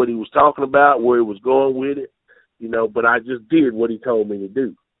understand what he was talking about, where he was going with it, you know, but I just did what he told me to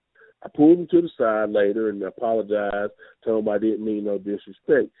do. I pulled him to the side later and apologized, told him I didn't mean no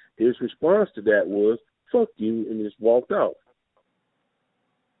disrespect. His response to that was, fuck you, and just walked off.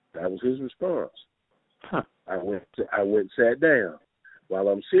 That was his response. Huh. I went and sat down. While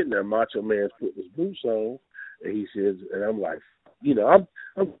I'm sitting there, Macho Man's putting his boots on, and he says, and I'm like, you know, I'm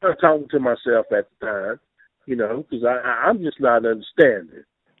talking to myself at the time, you know, because I'm just not understanding.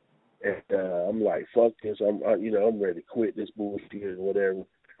 And I'm like, fuck this, I'm ready to quit this bullshit and whatever.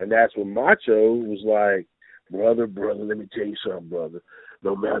 And that's when Macho was like, brother, let me tell you something, brother.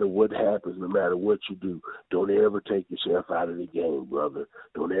 No matter what happens, no matter what you do, don't ever take yourself out of the game, brother.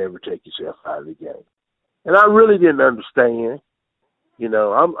 Don't ever take yourself out of the game. And I really didn't understand. You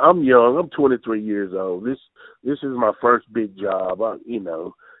know, I'm young. I'm 23 years old. This is my first big job.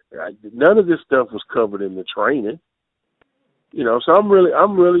 None of this stuff was covered in the training. You know, so I'm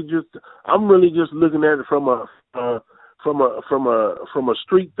really just looking at it from a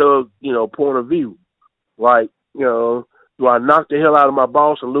street thug, you know, point of view. Like, you know, do I knock the hell out of my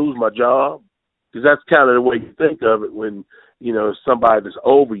boss and lose my job? Because that's kind of the way you think of it when, you know, somebody that's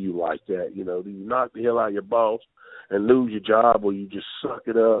over you like that. You know, do you knock the hell out of your boss and lose your job, or you just suck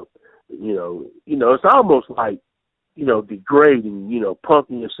it up? You know, it's almost like, you know, degrading, you know,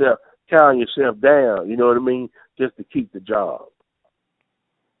 punking yourself, counting yourself down, you know what I mean, just to keep the job.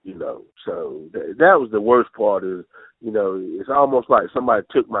 You know, so that was the worst part is, you know, it's almost like somebody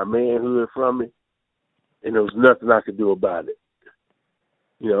took my manhood from me and there was nothing I could do about it.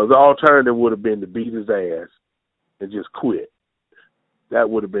 You know, the alternative would have been to beat his ass and just quit. That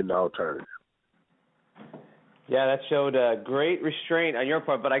would have been the alternative. Yeah, that showed great restraint on your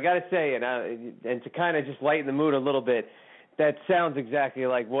part. But I got to say, and to kind of just lighten the mood a little bit, that sounds exactly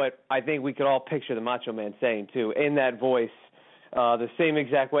like what I think we could all picture the Macho Man saying, too, in that voice, the same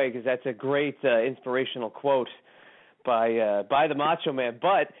exact way, because that's a great inspirational quote by the Macho Man.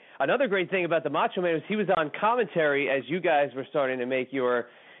 But another great thing about the Macho Man was he was on commentary as you guys were starting to make your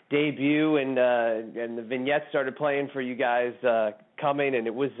debut, and the vignettes started playing for you guys coming, and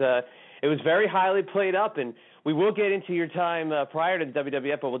it was very highly played up. And we will get into your time prior to the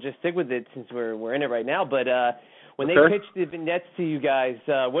WWF, but we'll just stick with it since we're in it right now. But when they pitched the vignettes to you guys,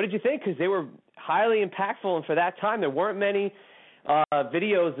 what did you think? Because they were highly impactful, and for that time, there weren't many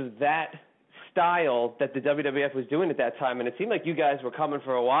videos of that style that the WWF was doing at that time, and it seemed like you guys were coming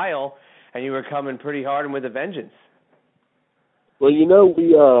for a while, and you were coming pretty hard and with a vengeance. Well, you know,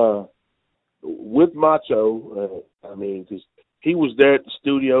 we with Macho, I mean, because he was there at the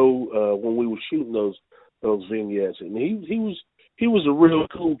studio when we were shooting those vignettes, and he was a real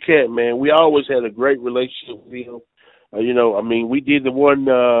cool cat, man. We always had a great relationship with him. You know, I mean, we did the one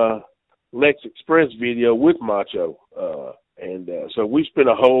Lex Express video with Macho, And so we spent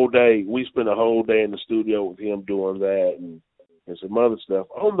a whole day. We spent a whole day in the studio with him doing that and some other stuff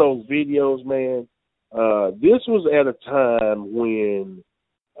on those videos, man. This was at a time when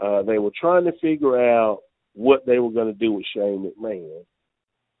they were trying to figure out what they were going to do with Shane McMahon.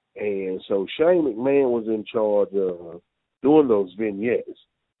 And so Shane McMahon was in charge of doing those vignettes,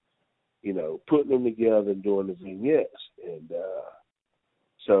 you know, putting them together and doing the vignettes. And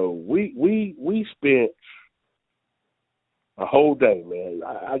so we spent a whole day, man.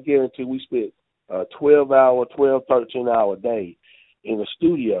 I guarantee we spent a 13-hour day in the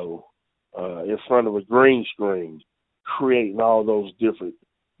studio in front of a green screen creating all those different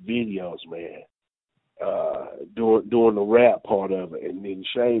videos, man. Doing the rap part of it. And then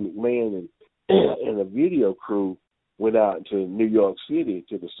Shane McMahon and the video crew went out into New York City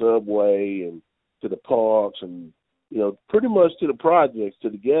to the subway and to the parks and, you know, pretty much to the projects, to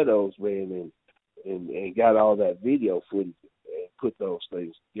the ghettos, man, and got all that video footage and put those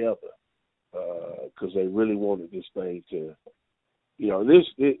things together because they really wanted this thing to, you know,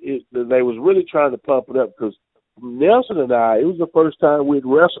 they was really trying to pump it up because Nelson and I, it was the first time we'd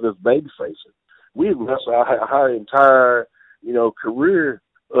wrestled as babyfaces. We had wrestled our entire, you know, career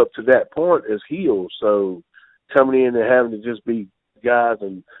up to that point as heels. So coming in and having to just be guys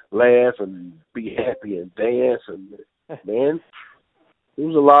and laugh and be happy and dance and man, there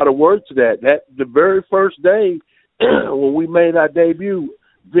was a lot of work to that. That the very first day when we made our debut,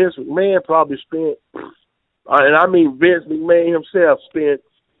 Vince McMahon probably spent, and I mean Vince McMahon himself spent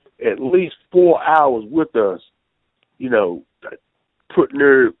at least 4 hours with us, you know, putting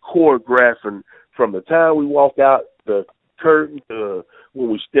their choreographing from the time we walk out the curtain to when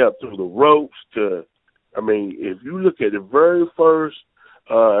we step through the ropes to, I mean, if you look at the very first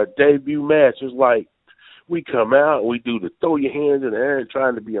debut match, it's like we come out and we do the throw your hands in the air and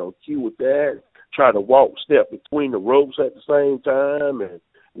trying to be on cue with that, try to step between the ropes at the same time and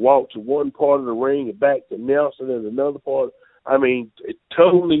walk to one part of the ring and back to Nelson and another part. I mean, it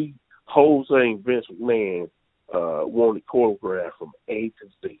totally whole thing Vince McMahon wanted choreographed from A to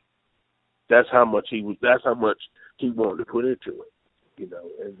Z. That's how much he wanted to put into it, you know.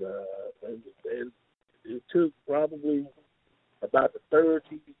 And it took probably about the third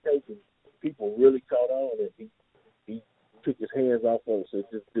TV taping, people really caught on, and he took his hands off on it and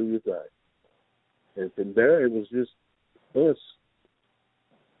said, "Just do your thing." And from there, it was just us.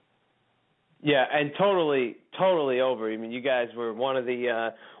 Yeah, and totally over. I mean, you guys were one of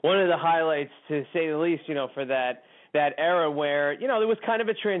the highlights, to say the least, you know, for that era where, you know, there was kind of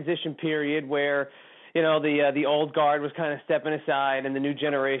a transition period where, you know, the old guard was kind of stepping aside and the new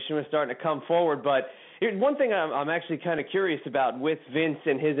generation was starting to come forward. But one thing I'm actually kind of curious about with Vince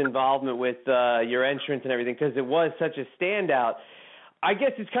and his involvement with your entrance and everything, because it was such a standout. I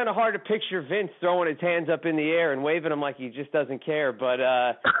guess it's kind of hard to picture Vince throwing his hands up in the air and waving them like he just doesn't care. But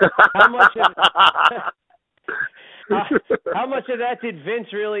how much of that did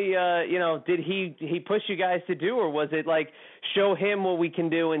Vince really, you know, did he push you guys to do, or was it like show him what we can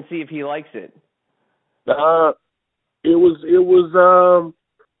do and see if he likes it? It was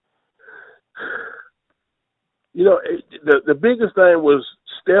you know, the biggest thing was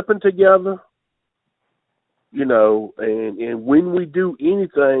stepping together. You know, and when we do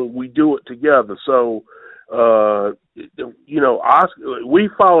anything, we do it together. So, you know, we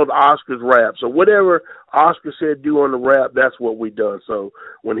followed Oscar's rap. So whatever Oscar said do on the rap, that's what we done. So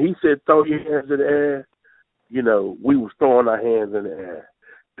when he said throw your hands in the air, you know, we was throwing our hands in the air.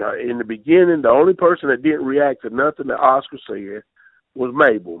 In the beginning, the only person that didn't react to nothing that Oscar said was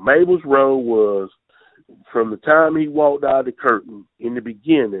Mabel. Mabel's role was, from the time he walked out of the curtain in the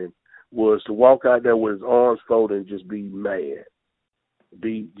beginning, was to walk out there with his arms folded and just be mad.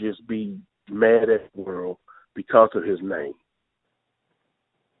 Be mad at the world because of his name.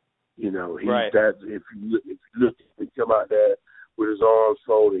 You know, right. If you look, he come out there with his arms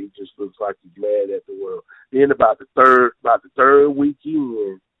folded, he just looks like he's mad at the world. Then about the third week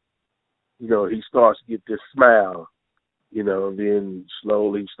in, you know, he starts to get this smile, you know, and then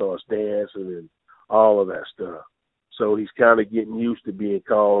slowly he starts dancing and all of that stuff. So he's kind of getting used to being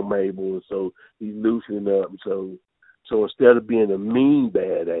called Mabel, and so he's loosening up. And so instead of being a mean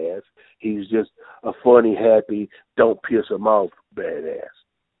badass, he's just a funny, happy, don't piss him off badass.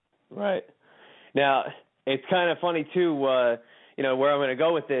 Right. Now, it's kind of funny, too, you know, where I'm going to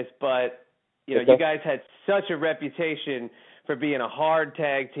go with this, but, you know, You guys had such a reputation for being a hard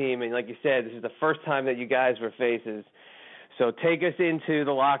tag team, and like you said, this is the first time that you guys were faces. So take us into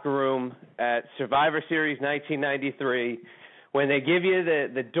the locker room at Survivor Series 1993 when they give you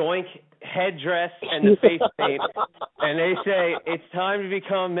the Doink headdress and the face paint, and they say, it's time to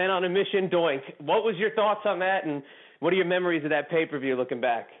become men on a mission, Doink. What was your thoughts on that, and What are your memories of that pay-per-view looking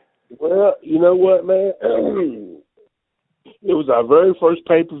back? Well, you know what, man? It was our very first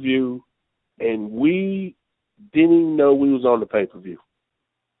pay-per-view, and we didn't even know we was on the pay-per-view.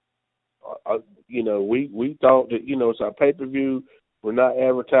 We thought that, it's our pay-per-view. We're not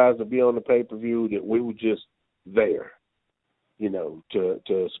advertised to be on the pay-per-view, that we were just there, to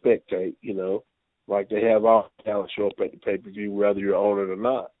spectate, like they have all talent show up at the pay-per-view, whether you're on it or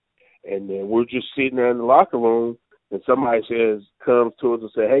not. And then we're just sitting there in the locker room, and somebody comes to us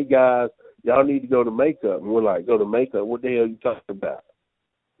and says, hey, guys, y'all need to go to makeup. And we're like, go to makeup? What the hell are you talking about?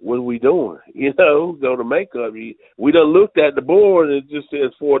 What are we doing? Go to makeup. We done looked at the board, and it just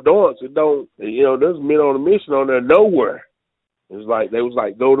says 4 Dorks. It don't, there's men on a mission on there nowhere. They was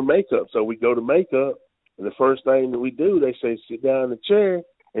like, go to makeup. So we go to makeup, and the first thing that we do, they say, sit down in the chair,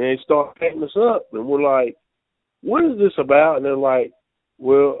 and they start patting us up. And we're like, what is this about? And they're like,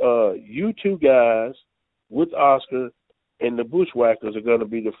 well, you 2 guys with Oscar and the Bushwhackers are going to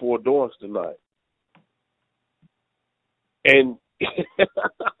be the 4 Dorks tonight. And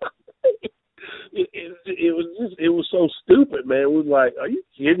it was so stupid, man. We was like, are you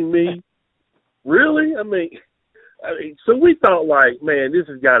kidding me? Really? I mean, so we thought, like, man, this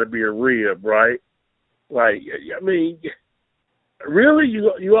has got to be a rib, right? Like, I mean, really?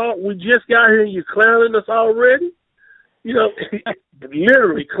 You all, we just got here and you're clowning us already?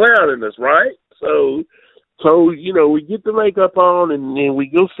 Literally clowning us, right? So we get the makeup on, and then we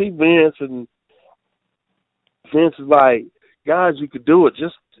go see Vince, and Vince is like, guys, you could do it.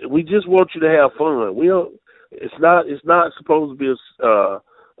 We just want you to have fun. We don't. It's not supposed to be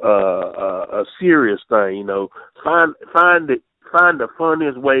a serious thing. Find the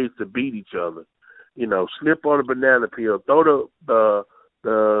funniest ways to beat each other. Slip on a banana peel, throw the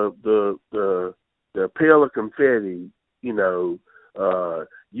pail of confetti. Use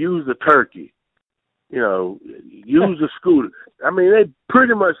the turkey. Use the scooter. I mean, they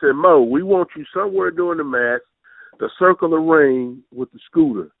pretty much said, Mo, we want you somewhere during the match to circle the ring with the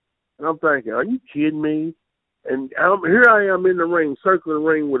scooter. And I'm thinking, are you kidding me? And here I am in the ring, circling the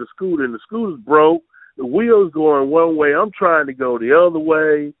ring with a scooter, and the scooter's broke. The wheel's going one way. I'm trying to go the other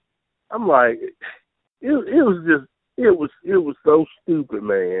way. I'm like, it was so stupid,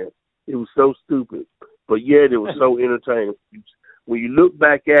 man. It was so stupid. But yet it was so entertaining. When you look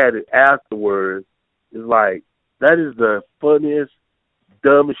back at it afterwards, it's like, that is the funniest,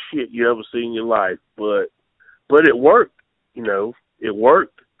 dumbest shit you ever seen in your life. But it worked, it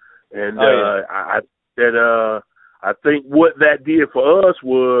worked. And I think what that did for us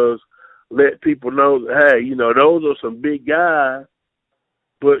was let people know that, hey, those are some big guys,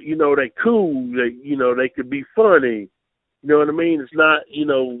 but, they cool. They could be funny. You know what I mean? It's not,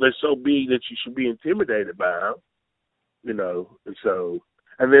 they're so big that you should be intimidated by them, and so,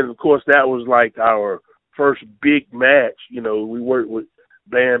 and then, of course, that was like our first big match. We worked with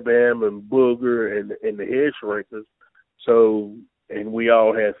Bam Bam and Booger and the Head Shrinkers. So, and we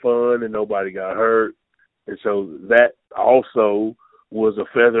all had fun and nobody got hurt. And so that also was a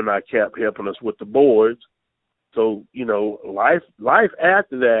feather in our cap helping us with the boards. So, life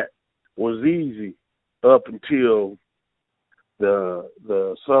after that was easy up until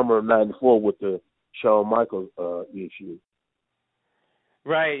the summer of '94 with the Shawn Michaels issue.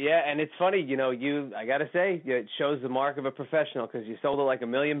 Right, yeah, and it's funny, I got to say, it shows the mark of a professional because you sold it like $1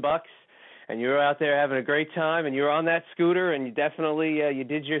 million, and you were out there having a great time, and you were on that scooter, and you definitely you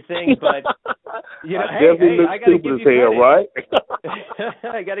did your thing. But I got to give you credit, right?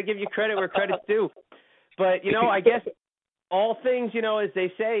 I got to give you credit where credit's due. But I guess all things, as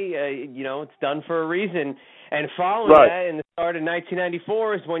they say, it's done for a reason. And following that, in the start of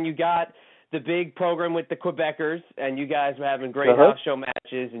 1994 is when you got the big program with the Quebecers, and you guys were having great house show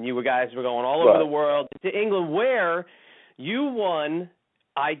matches, and you guys were going all over the world to England, where you won.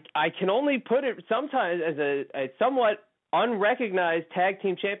 I can only put it sometimes as a somewhat unrecognized tag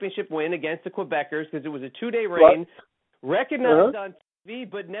team championship win against the Quebecers, because it was a 2-day reign, recognized on TV,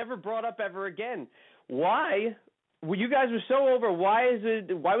 but never brought up ever again. Why? Well, you guys were so over. Why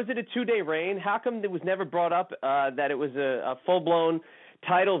was it a 2-day reign? How come it was never brought up that it was a full-blown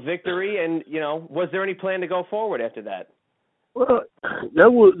title victory? And, was there any plan to go forward after that? Well, there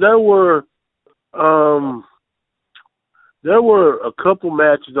were a couple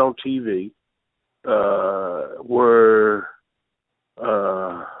matches on TV where,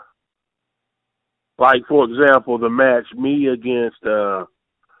 like, for example, the match me against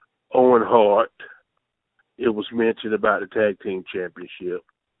Owen Hart. It was mentioned about the tag team championship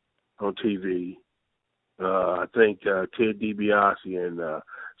on TV. I think Ted DiBiase and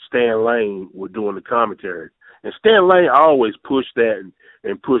Stan Lane were doing the commentary, and Stan Lane always pushed that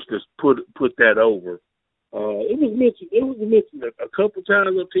and pushed us put that over. It was mentioned a couple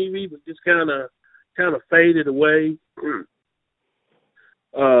times on TV, but just kind of faded away.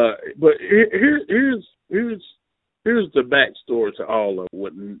 But here's the backstory to all of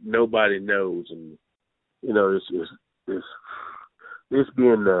what nobody knows, and this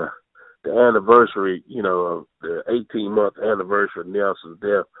being the anniversary, of the 18-month anniversary of Nelson's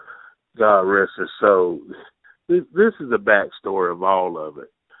death. God rest his soul. This is the backstory of all of it.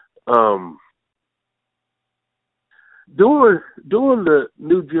 During the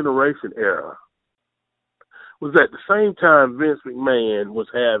New Generation era, was at the same time Vince McMahon was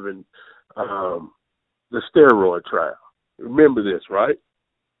having the steroid trial. Remember this, right?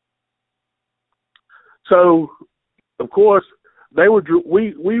 So, of course, we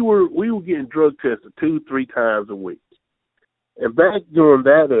were getting drug tested 2-3 times a week. And back during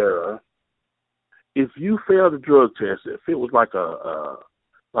that era, if you failed a drug test, if it was like a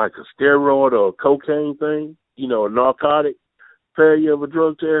steroid or a cocaine thing, a narcotic failure of a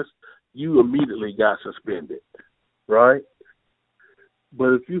drug test, you immediately got suspended, right?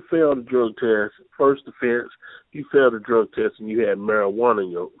 But if you failed a drug test, first offense, you failed a drug test and you had marijuana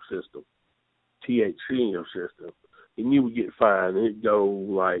in your system, THC in your system, and you would get fined. It'd go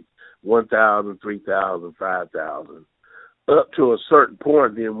like $1,000, $3,000, $5,000, up to a certain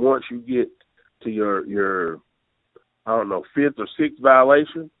point. Then once you get to your I don't know, 5th or 6th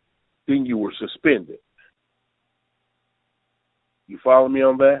violation, then you were suspended. You follow me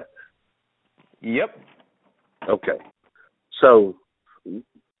on that? Yep. Okay. So,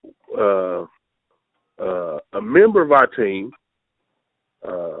 a member of our team,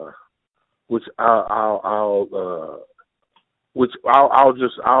 which I'll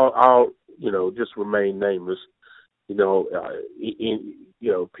just remain nameless.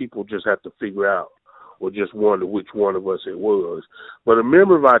 People just have to figure out or just wonder which one of us it was. But a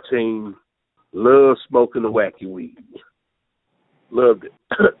member of our team loved smoking the wacky weed. Loved it.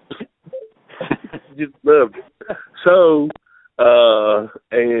 Just loved it. So,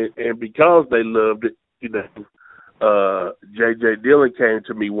 and because they loved it, J.J. Dillon came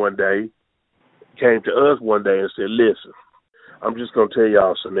to us one day and said, listen, I'm just going to tell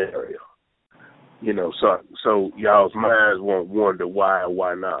y'all a scenario. So y'all's minds won't wonder why or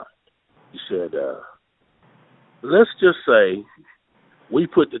why not. He said, let's just say we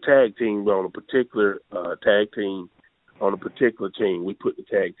put the tag team on a particular team. We put the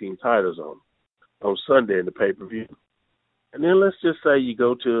tag team titles on Sunday in the pay-per-view. And then let's just say you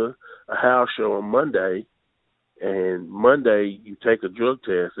go to a house show on Monday, and Monday you take a drug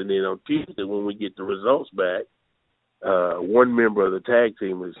test, and then on Tuesday when we get the results back, one member of the tag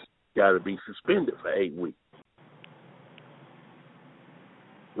team has got to be suspended for 8 weeks.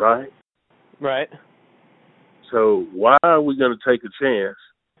 Right? Right. So why are we going to take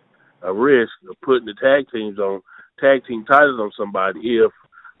a risk of putting the tag team titles on somebody if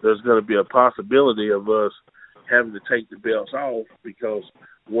there's going to be a possibility of us having to take the belts off because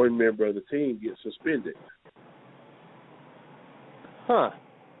one member of the team gets suspended? Huh.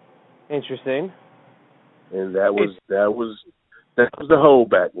 Interesting. And that was the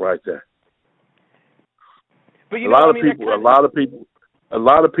holdback right there. But a lot of people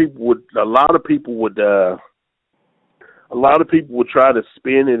would try to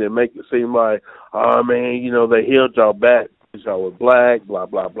spin it and make it seem like, oh man, they held y'all back because y'all were black, blah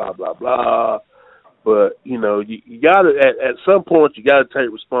blah blah blah blah. But you got to at some point you got to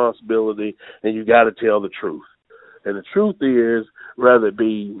take responsibility and you got to tell the truth. And the truth is, whether it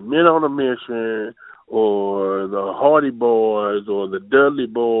be Men on a Mission or the Hardy Boys or the Dudley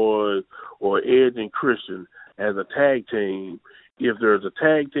Boys or Edge and Christian, as a tag team, if there's a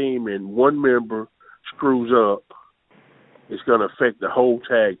tag team and one member screws up, it's going to affect the whole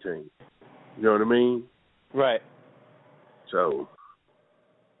tag team. You know what I mean? Right. So,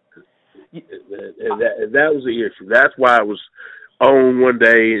 that was the issue. That's why it was on one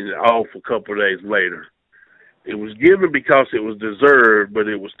day and off a couple of days later. It was given because it was deserved, but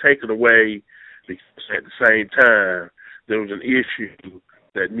it was taken away because at the same time there was an issue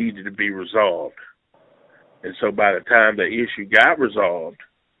that needed to be resolved. And so by the time the issue got resolved,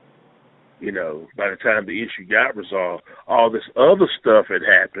 all this other stuff had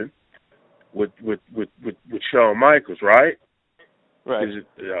happened with Shawn Michaels, right? Right.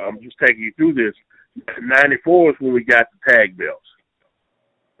 I'm just taking you through this. 94 is when we got the tag belts.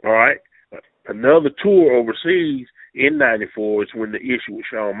 All right? Another tour overseas in 94 is when the issue with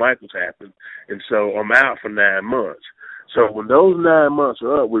Shawn Michaels happened. And so I'm out for 9 months. So when those 9 months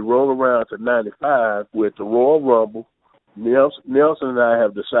are up, we roll around to 95 with the Royal Rumble. Nelson and I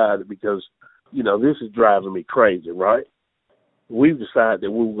have decided, because, this is driving me crazy, right? We've decided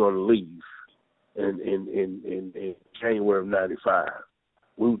that we were going to leave. in January of '95.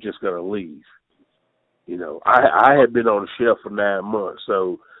 We were just gonna leave. You know, I had been on the shelf for 9 months,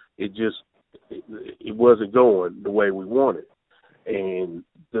 so it wasn't going the way we wanted. And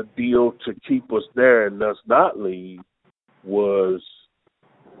the deal to keep us there and us not leave was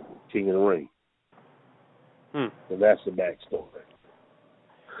King of the Ring. And that's the backstory.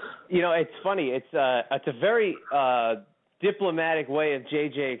 You know, it's funny. It's a very diplomatic way of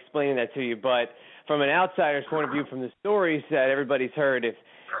JJ explaining that to you, but from an outsider's point of view, from the stories that everybody's heard, if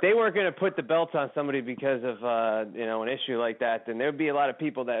they weren't going to put the belts on somebody because of an issue like that, then there'd be a lot of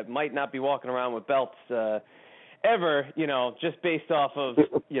people that might not be walking around with belts ever, just based off of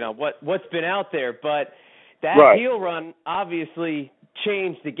what's been out there. But that heel run obviously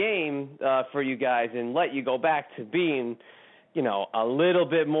changed the game for you guys and let you go back to being a little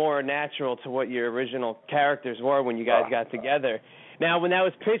bit more natural to what your original characters were when you guys got together. Now, when that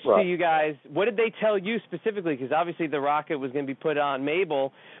was pitched to you guys, what did they tell you specifically? Because obviously the Rocket was going to be put on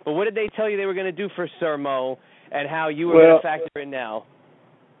Mabel, but what did they tell you they were going to do for Sir Mo and how you were going to factor in now?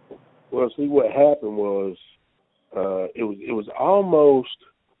 Well, see, what happened was it was almost,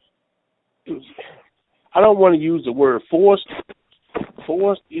 I don't want to use the word forced,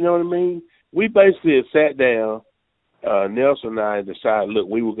 you know what I mean? We basically had sat down, Nelson and I decided, look,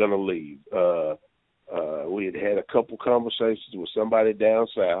 we were going to leave. We had a couple conversations with somebody down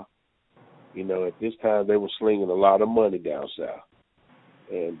south. At this time they were slinging a lot of money down south.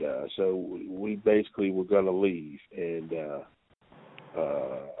 And so we basically were going to leave. And,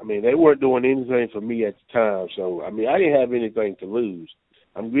 they weren't doing anything for me at the time. So, I didn't have anything to lose.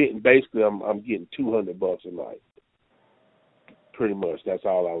 I'm getting $200 a night. Pretty much. That's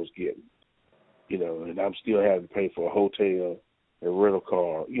all I was getting. And I'm still having to pay for a hotel and rental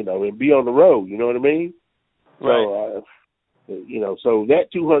car, and be on the road, you know what I mean? Right. So, so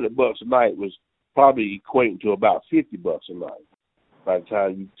that $200 a night was probably equating to about $50 a night by the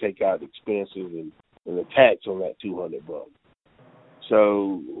time you take out the expenses and the tax on that $200.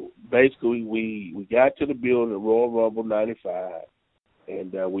 So basically, we got to the building at Royal Rumble '95,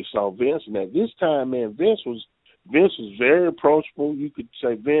 and we saw Vince. And at this time, man, Vince was very approachable. You could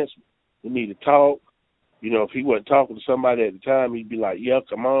say, Vince, we need to talk. If he wasn't talking to somebody at the time, he'd be like, yeah,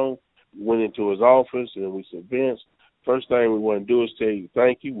 come on. We went into his office, and we said, Vince, first thing we want to do is tell you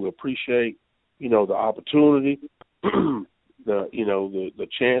thank you. We appreciate, the opportunity, the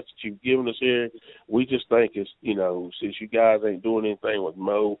chance that you've given us here. We just think it's, since you guys ain't doing anything with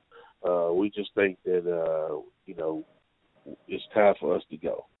Mo, we just think that, it's time for us to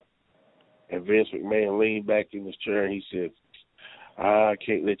go. And Vince McMahon leaned back in his chair, and he said, I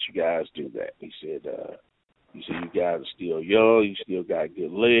can't let you guys do that. He said, you guys are still young. You still got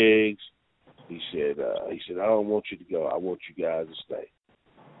good legs. He said, I don't want you to go. I want you guys to stay.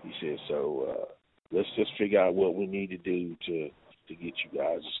 He said, so let's just figure out what we need to do to get you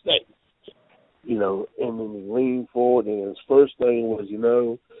guys to stay. And then he leaned forward, and his first thing was,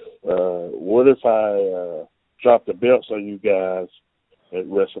 what if I drop the belts on you guys at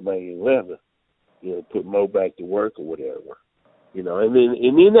WrestleMania 11? Put Mo back to work or whatever. And then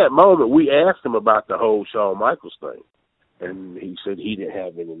in that moment, we asked him about the whole Shawn Michaels thing, and he said he didn't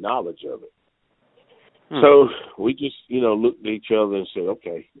have any knowledge of it. So we just, looked at each other and said,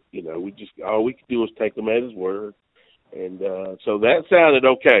 okay, all we could do is take him at his word. And so that sounded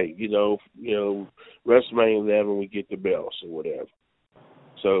okay, WrestleMania 11, we get the belts or whatever.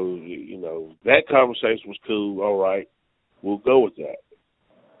 So, that conversation was cool. All right, we'll go with that.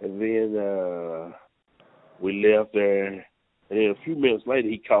 And then we left there. And then a few minutes later,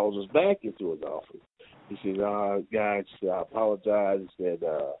 he calls us back into his office. He says, guys, I apologize. He said,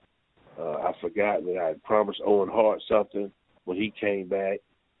 I forgot that I had promised Owen Hart something when he came back.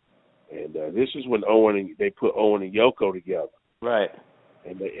 And this is when they put Owen and Yoko together. Right.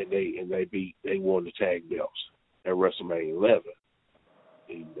 And they won the tag belts at WrestleMania 11.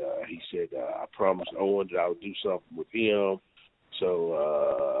 And he said, I promised Owen that I would do something with him.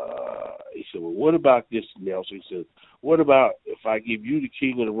 So he said, well, what about this, Nelson? He said, what about if I give you the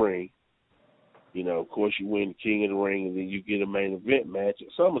King of the Ring? Of course, you win the King of the Ring, and then you get a main event match at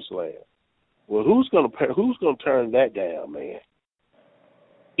SummerSlam. Well, who's gonna turn that down, man?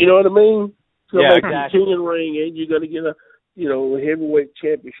 You know what I mean? Yeah, make exactly. The King of the Ring, and you're gonna get a heavyweight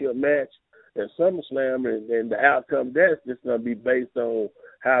championship match at SummerSlam, and the outcome of that's just gonna be based on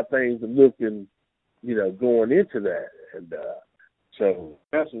how things are looking, going into that. And so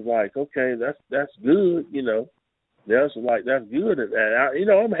Nelson's like, okay, that's good, Nelson's like, that's good, and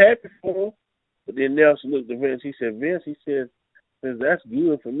I'm happy for him. But then Nelson looked at Vince. He said, that's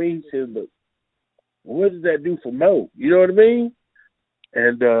good for me. He said, but what does that do for Mo? You know what I mean?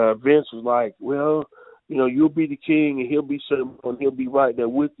 And Vince was like, well, you'll be the king, and he'll be certain, and he'll be right there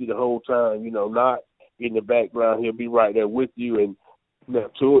with you the whole time. Not in the background. He'll be right there with you, and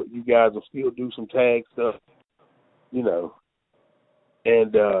to it, you guys will still do some tag stuff, And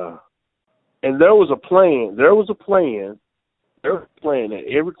there was a plan. There was a plan that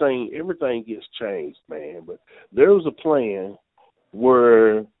everything gets changed, man. But there was a plan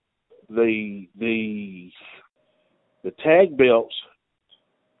where the tag belts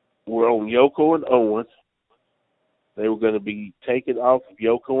were on Yoko and Owen. They were going to be taken off of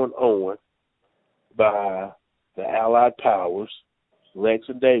Yoko and Owen by the Allied Powers, Lex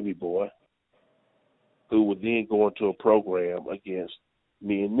and Davey Boy, who would then go into a program against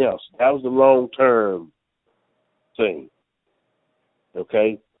me and Nelson. That was the long-term thing.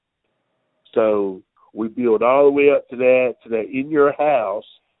 Okay? So we built all the way up to that in your house,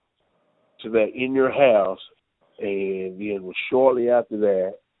 and then was shortly after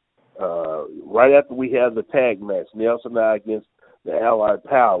that, right after we had the tag match, Nelson and I against the Allied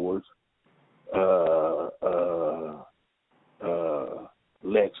Powers,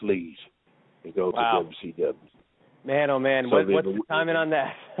 Lex leaves and goes to WCW. Man, oh man, So what's the timing on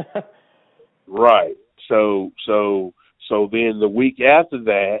that? Right. So then the week after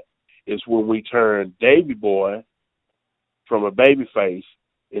that is when we turned Davey Boy from a babyface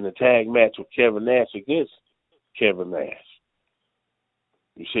in a tag match with Kevin Nash against Kevin Nash.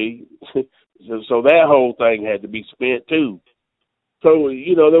 You see? So that whole thing had to be spent too. So,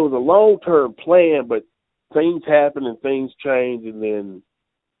 there was a long-term plan, but things happened and things changed, and then,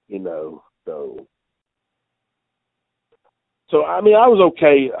 So I mean, I was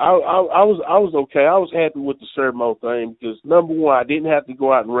okay. I was okay. I was happy with the Sermo thing because, number one, I didn't have to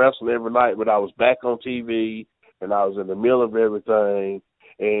go out and wrestle every night, but I was back on TV and I was in the middle of everything,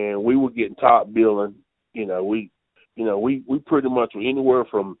 and we were getting top billing. We pretty much were anywhere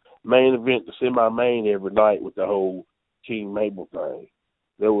from main event to semi-main every night with the whole King Mabel thing.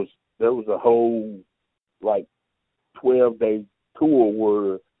 There was a whole 12-day tour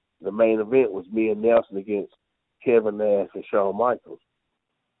where the main event was me and Nelson against Kevin Nash and Shawn Michaels.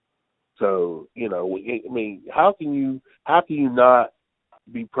 So, I mean, how can you not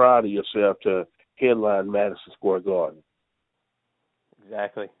be proud of yourself to headline Madison Square Garden?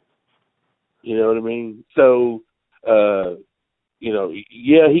 Exactly. You know what I mean? So,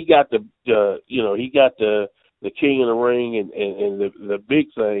 he got the King of the Ring and the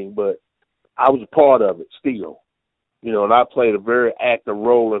big thing, but I was a part of it still. And I played a very active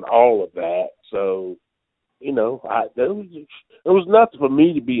role in all of that. So, there was nothing for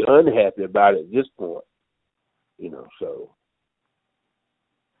me to be unhappy about at this point. So.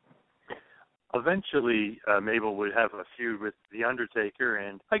 Eventually, Mabel would have a feud with The Undertaker,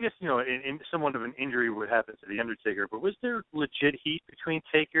 and I guess, in somewhat of an injury would happen to The Undertaker, but was there legit heat between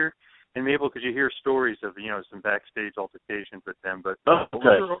Taker and Mabel? Because you hear stories of, some backstage altercations with them, but what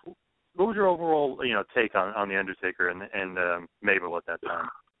was your overall, take on The Undertaker and Mabel at that time?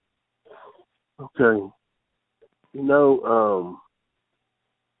 Okay.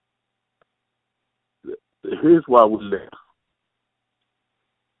 Here's why we left.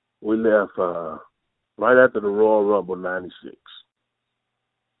 We left right after the Royal Rumble '96.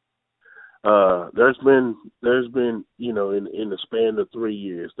 There's been in the span of 3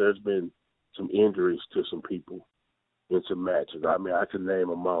 years, there's been some injuries to some people in some matches. I mean, I can name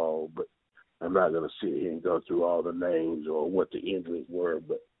them all, but I'm not going to sit here and go through all the names or what the injuries were.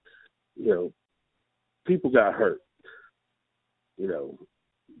 But people got hurt.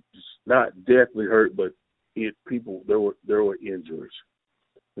 Just not deathly hurt, but there were injuries.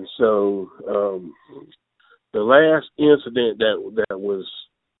 And so the last incident that was,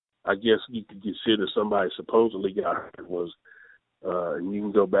 I guess you could consider somebody supposedly got hurt was, and you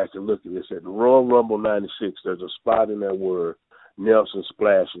can go back and look at this, at the Royal Rumble '96, there's a spot in there where Nelson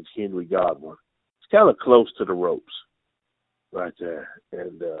splashes Henry Godwin. It's kind of close to the ropes right there.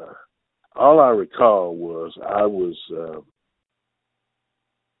 And all I recall was I was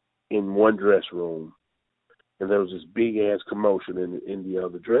in one dressing room, and there was this big-ass commotion in the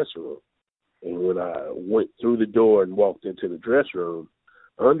other dressing room. And when I went through the door and walked into the dressing room,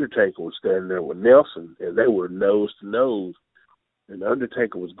 Undertaker was standing there with Nelson, and they were nose to nose. And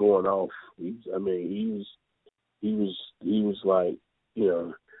Undertaker was going off. He was like,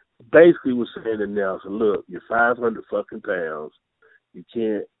 basically was saying to Nelson, look, you're 500 fucking pounds. You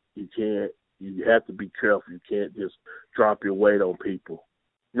have to be careful. You can't just drop your weight on people.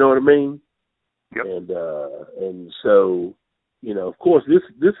 You know what I mean? Yep. And so, of course,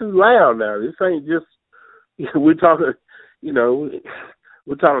 this is loud now. This ain't just, we're talking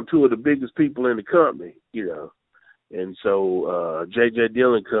two of the biggest people in the company, And so J.J.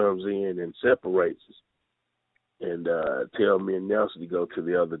 Dillon comes in and separates us and tell me and Nelson to go to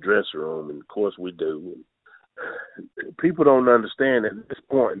the other dressing room. And, of course, we do. And people don't understand at this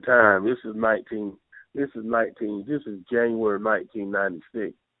point in time, this is January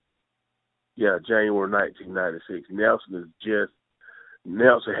 1996. Yeah, January 1996.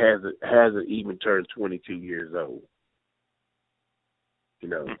 Nelson hasn't even turned 22 years old. You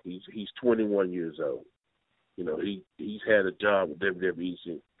know, he's 21 years old. You know, he's had a job with WWE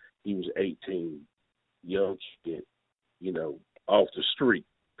since he was 18, young kid, you know, off the street,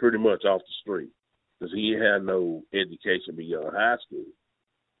 pretty much off the street, because he had no education beyond high school.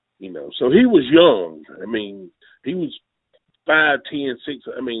 You know, so he was young. I mean, he was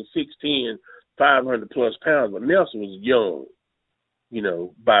 6'10", 500 plus pounds, but Nelson was young, you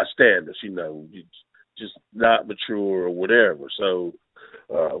know, by standards, you know, just not mature or whatever. So,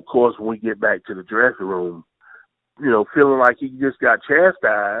 of course, when we get back to the dressing room, you know, feeling like he just got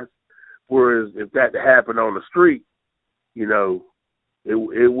chastised, whereas if that happened on the street, you know,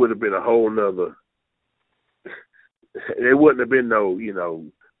 it would have been a whole nother, it wouldn't have been no, you know,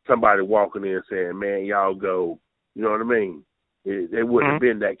 somebody walking in saying, man, y'all go, you know what I mean? It wouldn't have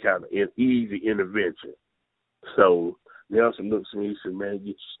been that kind of easy intervention. So Nelson looks at me, he said, man, get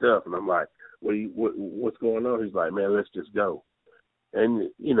your stuff. And I'm like, what's going on? He's like, man, let's just go. And,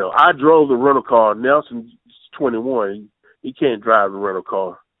 you know, I drove the rental car. Nelson's 21. He can't drive the rental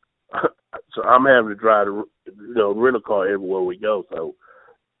car. So I'm having to drive the rental car everywhere we go. So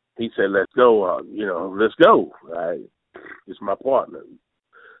he said, let's go. Let's go. It's my partner.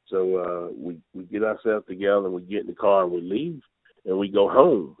 So we get ourselves together and we get in the car and we leave and we go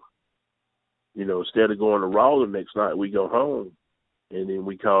home. You know, instead of going to Raw the next night, we go home. And then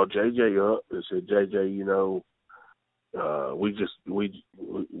we called JJ up and said, JJ, you know, we just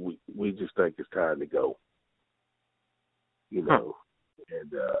think it's time to go. You know,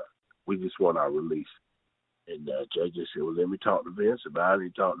 and we just want our release. And JJ said, well, let me talk to Vince about it. He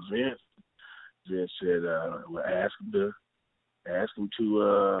talked to Vince. Vince said, well, ask him to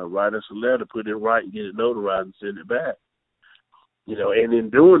write us a letter, put it right, and get it notarized and send it back. You know, and in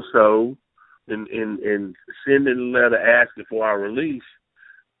doing so, in sending the letter asking for our release,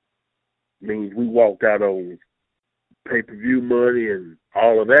 means we walked out on pay-per-view money and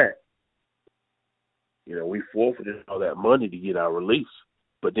all of that. You know, we forfeited all that money to get our release,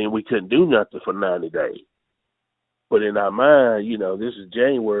 but then we couldn't do nothing for 90 days. But in our mind, you know, this is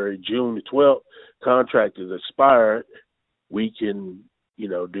January, June the 12th, contract is expired. We can, you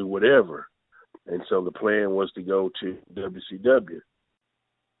know, do whatever. And so the plan was to go to WCW.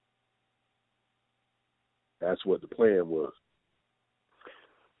 That's what the plan was.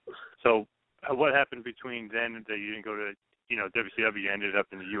 So what happened between then and that you didn't go to, you know, WCW, you ended up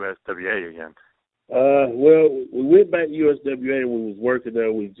in the USWA again? Well, we went back to USWA and we was working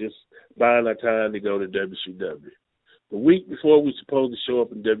there. We just buying our time to go to WCW. The week before we were supposed to show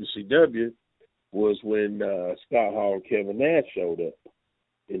up in WCW was when Scott Hall and Kevin Nash showed up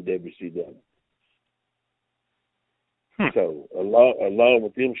in WCW. So along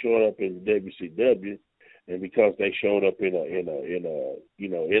with them showing up in WCW, and because they showed up in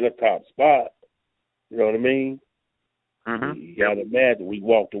a top spot, you know what I mean? Mm-hmm. You got to imagine we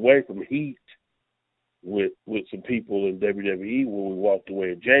walked away from Heat with some people in WWE when we walked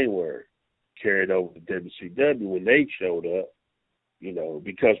away in January, carried over to WCW when they showed up. You know,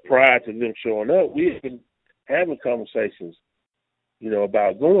 because prior to them showing up, we had been having conversations, you know,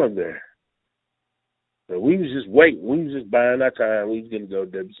 about going there. So we was just waiting. We was just buying our time. We was going to go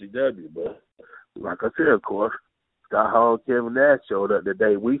to WCW. But like I said, of course, Scott Hall and Kevin Nash showed up the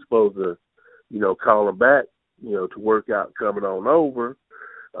day we supposed to, you know, call them back, you know, to work out coming on over.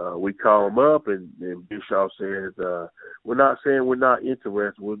 We call them up, and Bischoff says, we're not saying we're not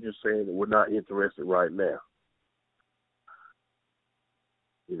interested. We're just saying that we're not interested right now.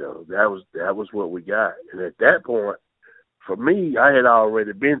 You know, that was what we got. And at that point, for me, I had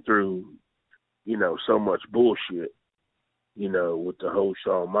already been through, you know, so much bullshit, you know, with the whole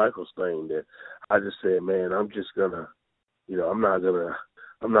Shawn Michaels thing that I just said, man, I'm just going to, you know, I'm not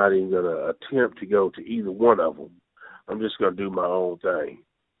even going to attempt to go to either one of them. I'm just going to do my own thing.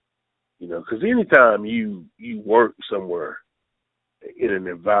 You know, because anytime you work somewhere in an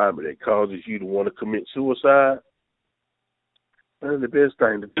environment that causes you to want to commit suicide, that's the best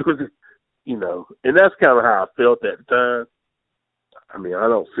thing to do, you know. And that's kind of how I felt at the time. I mean, I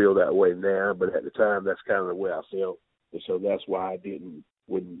don't feel that way now, but at the time, that's kind of the way I felt. And so that's why I didn't,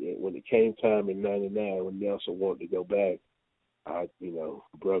 when it came time in 99, when Nelson wanted to go back, you know,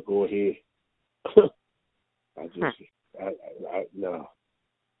 bro, go ahead. No.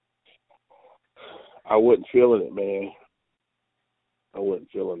 I wasn't feeling it, man. I wasn't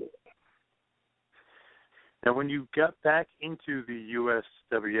feeling it. Now, when you got back into the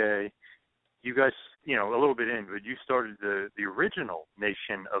USWA, you guys, a little bit in, but you started the original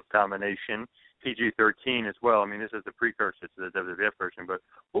Nation of Domination, PG-13 as well. I mean, this is the precursor to the WWF version, but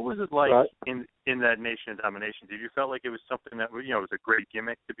what was it like in that Nation of Domination? Did you felt like it was something that, was a great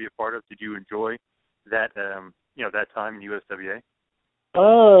gimmick to be a part of? Did you enjoy that, that time in USWA?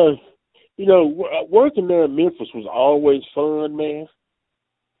 Working there in Memphis was always fun, man,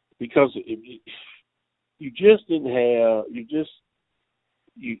 because you just didn't have,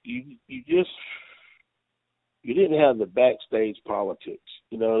 you didn't have the backstage politics.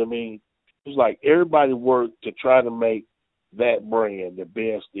 You know what I mean? It was like everybody worked to try to make that brand the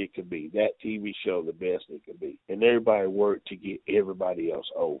best it could be, that TV show the best it could be, and everybody worked to get everybody else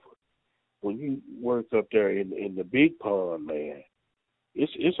over. When you work up there in the big pond, man,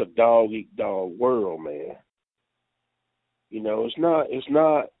 it's a dog eat dog world, man. It's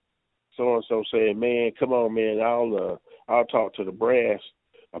not so and so saying, man, come on, man, I'll talk to the brass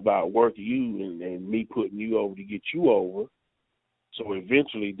about working you and me putting you over to get you over. So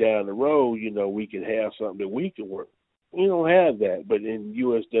eventually down the road, we can have something that we can work. We don't have that, but in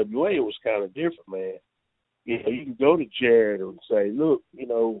USWA it was kind of different, man. You can go to Jared and say, look, if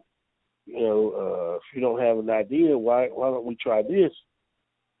you don't have an idea, why don't we try this?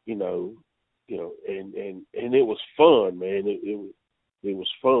 And it was fun, man. It was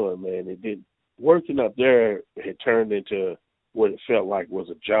fun, man. It did working up there had turned into what it felt like was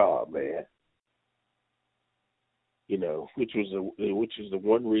a job, man. Which is the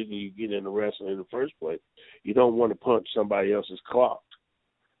one reason you get into wrestling in the first place. You don't want to punch somebody else's clock.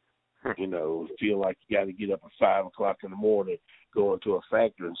 Feel like you got to get up at 5 o'clock in the morning, go into a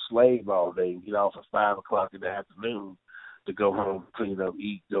factory and slave all day, and get off at 5 o'clock in the afternoon to go home, clean up,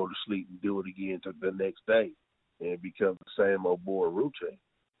 eat, go to sleep, and do it again to the next day, and it becomes the same old boring routine.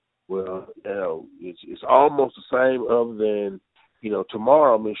 Well, it's almost the same, other than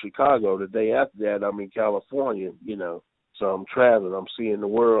tomorrow I'm in Chicago. The day after that, I'm in California, So I'm traveling. I'm seeing the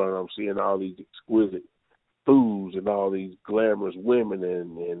world, and I'm seeing all these exquisite foods and all these glamorous women,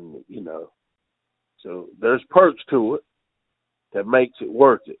 and So there's perks to it that makes it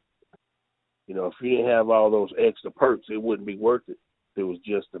worth it. If you didn't have all those extra perks, it wouldn't be worth it if it was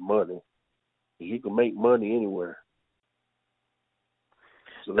just the money. You can make money anywhere.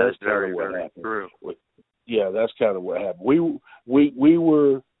 So that's kind of what happened. True. Yeah, that's kind of what happened. We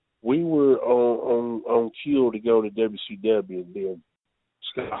were on cue to go to WCW, and then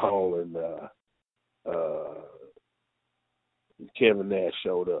Scott Hall and Kevin Nash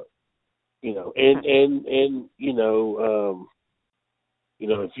showed up.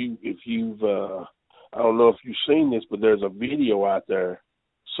 If you've I don't know if you've seen this, but there's a video out there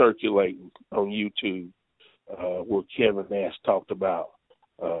circulating on YouTube where Kevin Nash talked about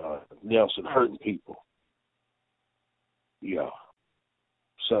Nelson hurting people. Yeah.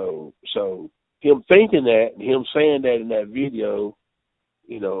 So him thinking that and him saying that in that video,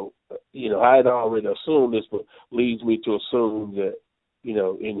 I had already assumed this, but leads me to assume that,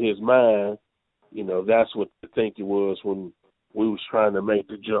 in his mind, that's what the thinking was when we was trying to make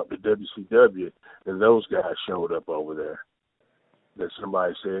the jump to WCW, and those guys showed up over there. That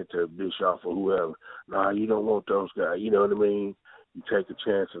somebody said to Bischoff or whoever, nah, you don't want those guys. You know what I mean? You take a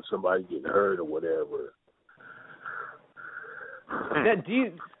chance of somebody getting hurt or whatever. Now,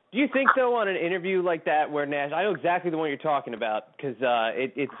 do you think though, on an interview like that where Nash, I know exactly the one you're talking about, because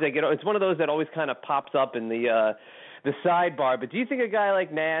it's one of those that always kind of pops up in the sidebar. But do you think a guy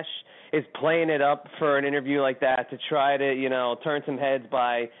like Nash is playing it up for an interview like that to try to turn some heads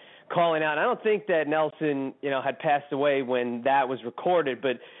by calling out? I don't think that Nelson had passed away when that was recorded,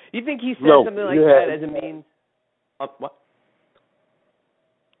 but you think he said something like that as a means? What?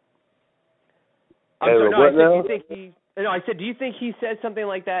 I'm sorry. I said, do you think he said something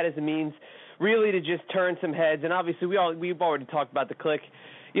like that as a means really to just turn some heads? And obviously we've already talked about the Clique,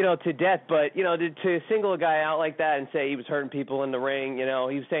 to death, but, to single a guy out like that and say he was hurting people in the ring, he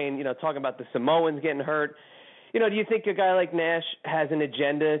was saying, talking about the Samoans getting hurt. Do you think a guy like Nash has an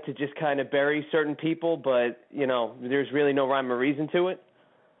agenda to just kind of bury certain people, but, there's really no rhyme or reason to it?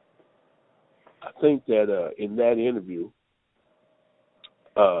 I think that in that interview,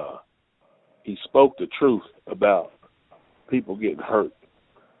 he spoke the truth about people getting hurt.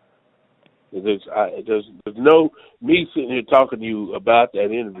 There's no me sitting here talking to you about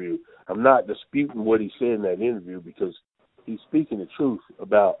that interview. I'm not disputing what he said in that interview, because he's speaking the truth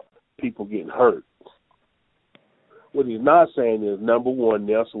about people getting hurt. What he's not saying is, number one,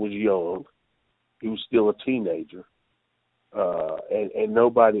 Nelson was young. He was still a teenager. and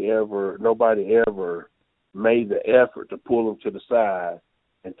nobody ever made the effort to pull him to the side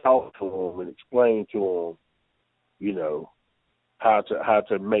and talk to him and explain to him, you know, how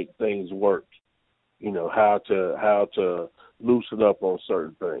to make things work, you know, how to loosen up on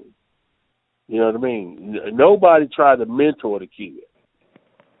certain things. You know what I mean? Nobody tried to mentor the kid,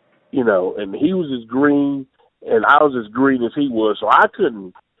 you know, and he was as green and I was as green as he was, so I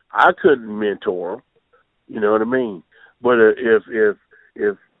couldn't mentor him. You know what I mean? But if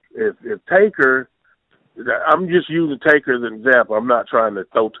Taker, I'm just using Taker as an example. I'm not trying to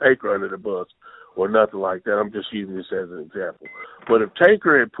throw Taker under the bus or nothing like that. I'm just using this as an example. But if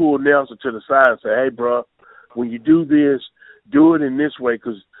Taker had pulled Nelson to the side and said, "Hey, bro, when you do this, do it in this way,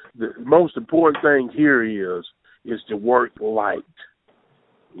 because the most important thing here is to work light,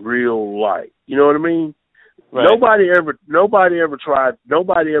 real light." You know what I mean? Right. Nobody ever tried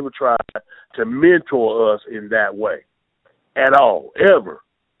to mentor us in that way at all, ever.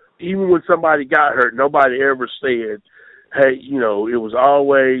 Even when somebody got hurt, nobody ever said, "Hey, you know," it was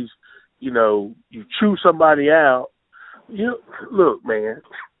always, you know, you chew somebody out. You know, look, man,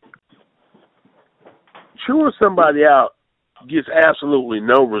 chewing somebody out gets absolutely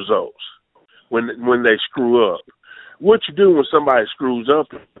no results when they screw up. What you do when somebody screws up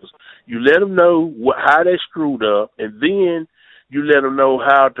is you let them know how they screwed up, and then you let them know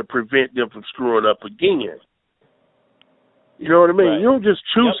how to prevent them from screwing up again. You know what I mean? Right. You don't just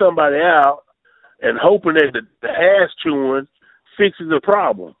chew somebody out and hoping that the ass chewing fixes the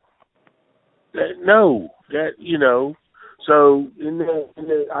problem. You know. So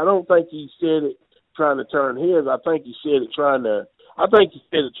I don't think he said it trying to turn his. I think he said it trying to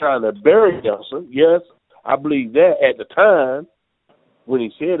bury Nelson. Yes, I believe that at the time when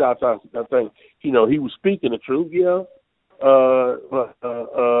he said, I think, you know, he was speaking the truth. Yeah.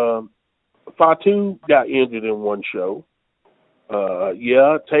 Fatu got injured in one show.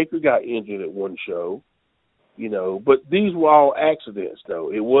 Taker got injured at one show. You know, but these were all accidents,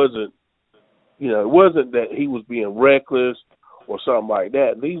 though. It wasn't that he was being reckless or something like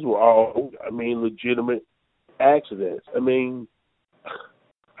that. These were all, legitimate accidents. I mean,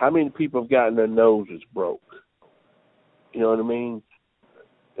 how many people have gotten their noses broke? You know what I mean?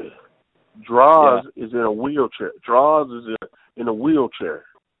 Draws is in a wheelchair. Draws is in a wheelchair.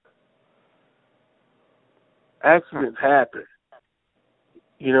 Accidents happen.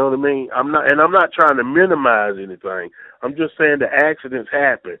 You know what I mean? I'm not trying to minimize anything. I'm just saying the accidents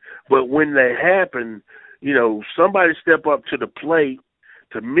happen. But when they happen, you know, somebody step up to the plate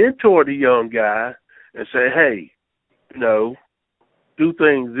to mentor the young guy and say, "Hey, you know, do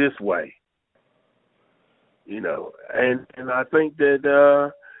things this way." You know, and I think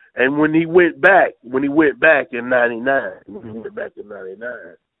that and when he went back in 99,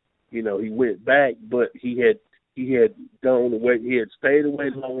 you know, he went back, but he had gone away. He had stayed away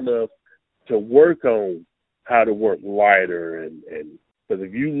long enough to work on how to work lighter, and because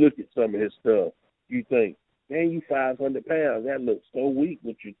if you look at some of his stuff, you think, "Man, you 500 pounds. That looks so weak.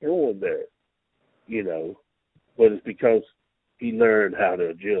 What you throwing there?" You know, but it's because he learned how to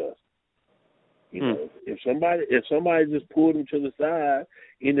adjust. You know, if somebody just pulled him to the side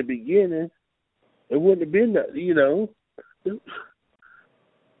in the beginning, it wouldn't have been that. You know,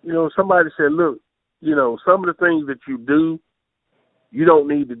 somebody said, "Look, you know, some of the things that you do, you don't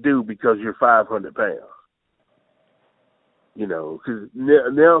need to do because you're 500 pounds." You know, because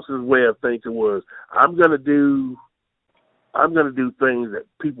Nelson's way of thinking was, I'm gonna do things that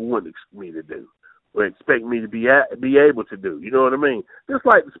people wouldn't expect me to do or expect me to be able to do. You know what I mean? Just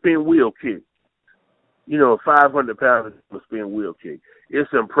like the spin wheel kick. You know, a 500 pound spin wheel kick.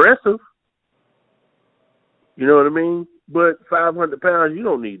 It's impressive. You know what I mean? But 500 pounds, you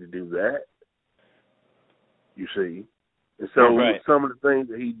don't need to do that. You see, and so some of the things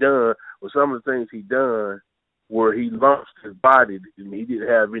that he done, where he launched his body and he didn't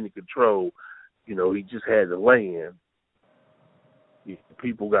have any control, you know, he just had to land.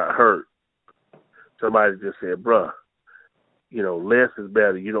 People got hurt. Somebody just said, "Bruh, you know, less is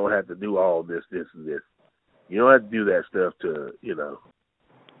better. You don't have to do all this, this, and this. You don't have to do that stuff to, you know."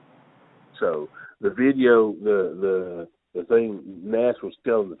 So the video, the thing, Nash was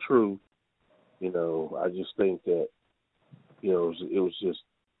telling the truth. You know, I just think that, you know,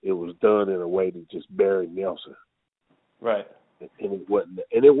 it was done in a way to just bury Nelson. Right. And it wasn't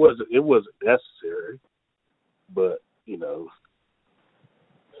necessary, but, you know.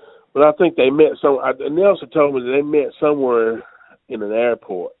 But I think they met Nelson told me that they met somewhere in an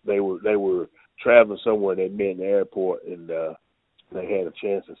airport. They were traveling somewhere, and they met in the airport, and they had a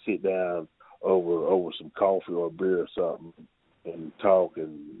chance to sit down over some coffee or a beer or something and talk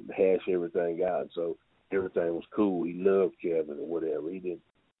and hash everything out. So everything was cool. He loved Kevin or whatever. He didn't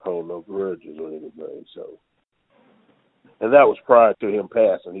hold no grudges or anything. So, and that was prior to him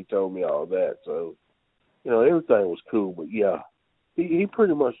passing. He told me all that. So, everything was cool. But yeah, he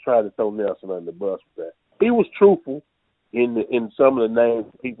pretty much tried to throw Nelson under the bus with that. He was truthful in some of the names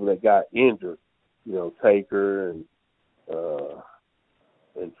of people that got injured. Taker and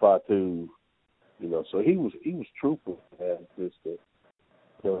Fatu. So he was truthful. Just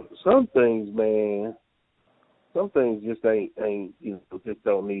some things, man. Some things just ain't just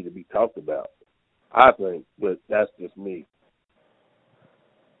don't need to be talked about. I think, but that's just me.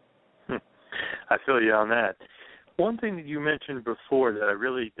 I feel you on that. One thing that you mentioned before that I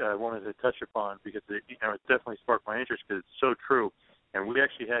really wanted to touch upon because it definitely sparked my interest because it's so true. And we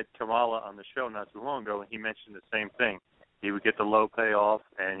actually had Kamala on the show not too long ago, and he mentioned the same thing. He would get the low payoff,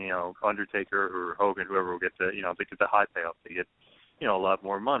 and Undertaker or Hogan, whoever, would get the they get the high payoff. They get a lot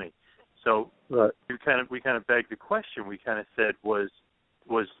more money. So right. we kind of begged the question. We kind of said, was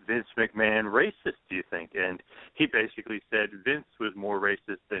Vince McMahon racist? Do you think? And he basically said Vince was more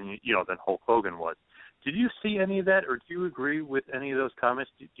racist than Hulk Hogan was. Did you see any of that, or do you agree with any of those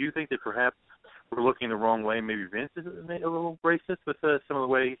comments? Do you think that perhaps we're looking the wrong way? Maybe Vince is a little racist with some of the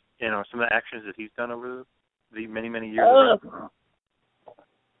way, some of the actions that he's done over the many, many years.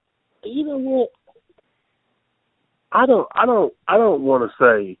 You know what? I don't want to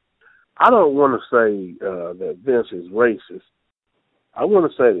say that Vince is racist. I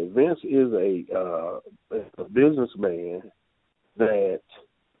want to say that Vince is a businessman that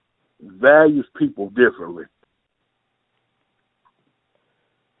values people differently.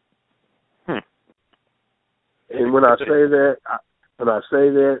 And when I say that, I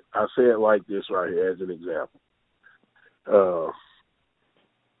say it like this right here as an example.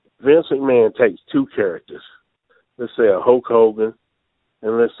 Vince McMahon takes two characters. Let's say a Hulk Hogan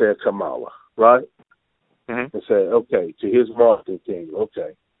and let's say a Kamala, right? Mm-hmm. And say, okay, to his marketing team,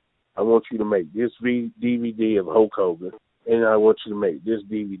 okay, I want you to make this DVD of Hulk Hogan, and I want you to make this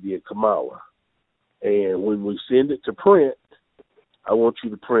DVD of Kamala. And when we send it to print, I want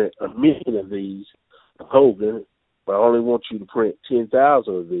you to print 1 million of these of Hogan, but I only want you to print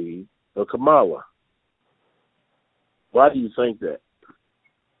 10,000 of these of Kamala. Why do you think that?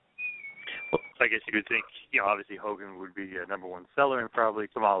 Well, I guess you would think, obviously Hogan would be a number one seller, and probably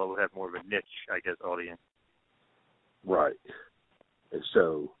Kamala would have more of a niche, audience. Right. And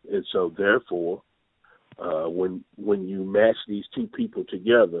so therefore, when you match these two people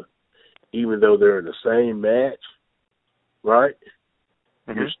together, even though they're in the same match, right?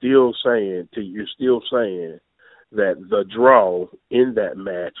 Mm-hmm. You're still saying that the draw in that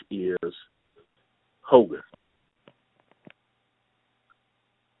match is Hogan.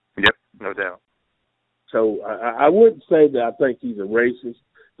 Yep, no doubt. So I wouldn't say that I think he's a racist.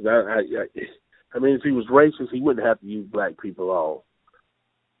 I mean, if he was racist, he wouldn't have to use black people all.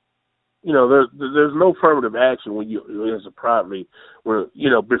 There's no affirmative action before it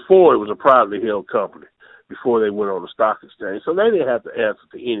was a privately held company, before they went on the stock exchange. So they didn't have to answer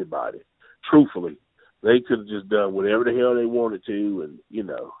to anybody. Truthfully, they could have just done whatever the hell they wanted to, and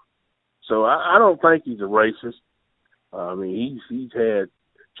So I don't think he's a racist. I mean, he's had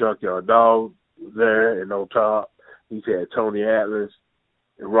Junkyard Dog there and on top. He's had Tony Atlas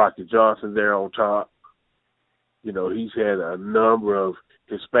and Rocky Johnson there on top. He's had a number of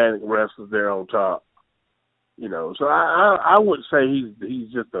Hispanic wrestlers there on top. So I wouldn't say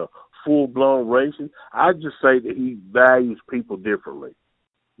he's just a full-blown racist. I'd just say that he values people differently.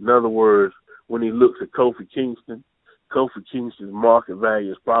 In other words, when he looks at Kofi Kingston's market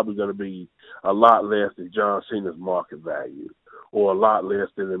value is probably going to be a lot less than John Cena's market value, or a lot less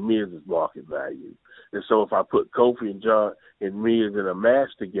than the Miz's market value. And so if I put Kofi and Miz in a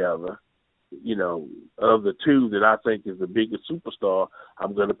match together, of the two that I think is the biggest superstar,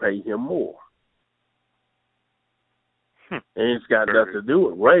 I'm going to pay him more. And it's got nothing to do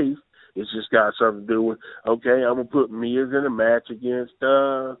with race. It's just got something to do with, okay, I'm going to put Miz in a match against,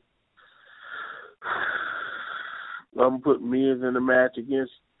 The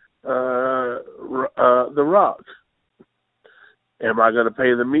Rock. Am I going to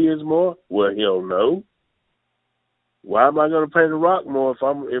pay the Miz more? Well, hell no. Why am I going to pay The Rock more if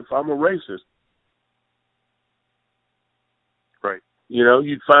I'm a racist? Right.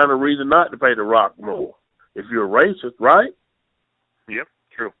 You'd find a reason not to pay The Rock more if you're a racist, right? Yep,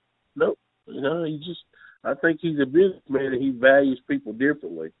 true. No, I think he's a businessman and he values people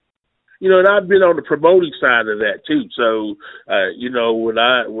differently. And I've been on the promoting side of that too. So, when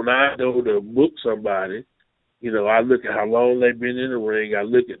I go to book somebody, I look at how long they've been in the ring. I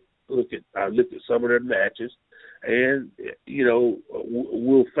look at some of their matches, and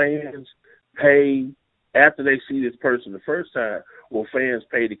will fans pay after they see this person the first time, will fans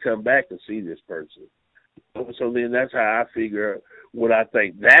pay to come back and see this person? So then that's how I figure out what I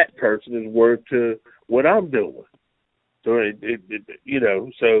think that person is worth to what I'm doing. So,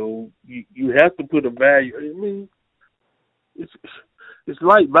 so you have to put a value. I mean, it's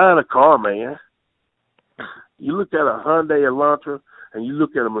like buying a car, man. You look at a Hyundai Elantra and you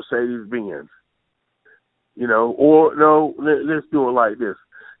look at a Mercedes-Benz. Or no, let's do it like this.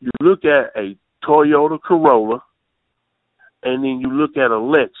 You look at a Toyota Corolla and then you look at a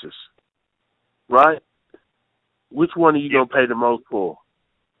Lexus, right? Which one are you going to pay the most for?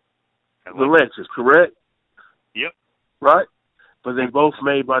 The Lexus, correct? Yep. Right? But they're both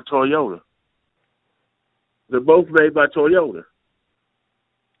made by Toyota. They're both made by Toyota.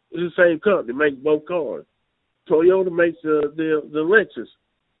 It's the same company. They make both cars. Toyota makes the Lexus.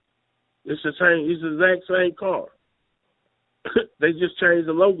 It's the same. It's the exact same car. They just changed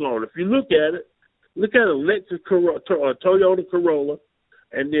the logo on it. If you look at it, look at a Lexus, Toyota Corolla,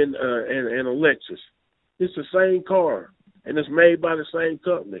 and then and a Lexus. It's the same car, and it's made by the same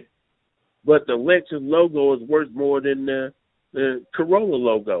company. But the Lexus logo is worth more than the Corolla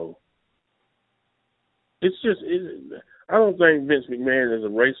logo. It's just, I don't think Vince McMahon is a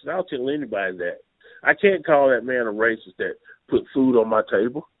racist. I'll tell anybody that. I can't call that man a racist that put food on my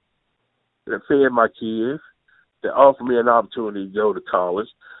table, that fed my kids, that offered me an opportunity to go to college,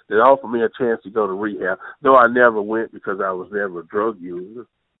 that offered me a chance to go to rehab, though I never went because I was never a drug user.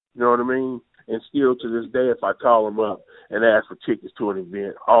 You know what I mean? And still to this day, if I call them up and ask for tickets to an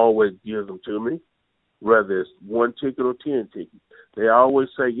event, always gives them to me, whether it's 1 ticket or 10 tickets. They always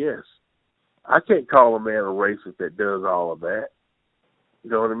say yes. I can't call a man a racist that does all of that. You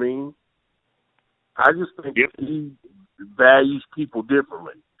know what I mean? I just think he values people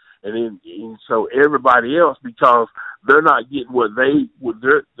differently. And so everybody else, because they're not getting what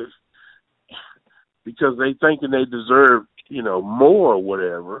because they thinking they deserve, more or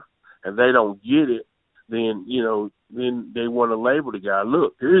whatever, and they don't get it, then they want to label the guy.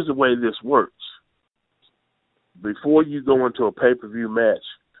 Look, here's the way this works. Before you go into a pay-per-view match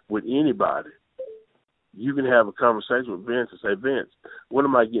with anybody, you can have a conversation with Vince and say, Vince, what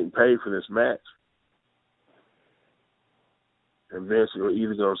am I getting paid for this match? And Vince is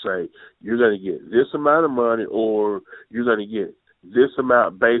either going to say, you're going to get this amount of money, or you're going to get this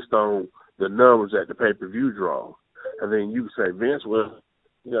amount based on the numbers at the pay-per-view draw. And then you say, Vince, well,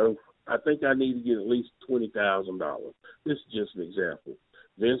 I think I need to get at least $20,000. This is just an example.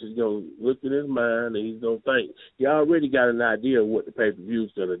 Vince is going to look in his mind and he's going to think. He already got an idea of what the pay-per-view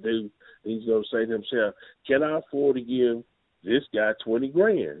is going to do. He's going to say to himself, can I afford to give this guy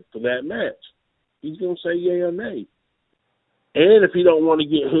 $20,000 for that match? He's going to say yay or nay. And if he don't want to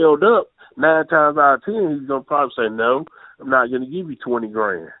get held up, 9 times out of 10, he's going to probably say, no, I'm not going to give you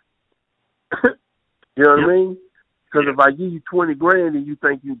 $20,000. You know what I mean? Because if I give you $20,000 and you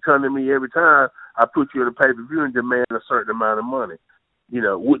think you can come to me every time I put you in a pay-per-view and demand a certain amount of money,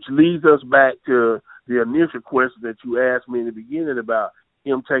 which leads us back to the initial question that you asked me in the beginning about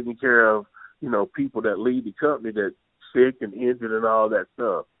him taking care of, people that lead the company that's sick and injured and all that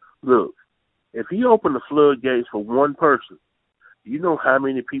stuff. Look, if he opened the floodgates for one person, you know how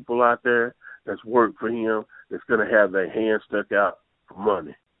many people out there that's worked for him that's going to have their hands stuck out for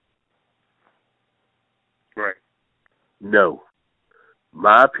money? Right. No.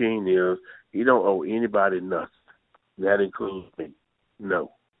 My opinion is he don't owe anybody nothing. That includes me.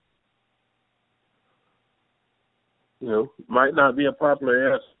 No. Might not be a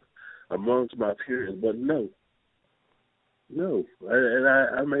popular answer amongst my peers, but no. No. And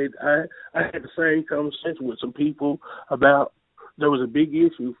I had the same conversation with some people about, there was a big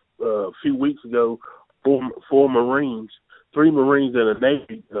issue a few weeks ago, 4 Marines, 3 Marines and a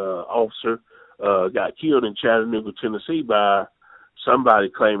Navy officer got killed in Chattanooga, Tennessee by somebody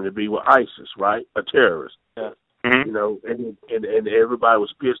claiming to be with ISIS, right? A terrorist. Yeah. Mm-hmm. And everybody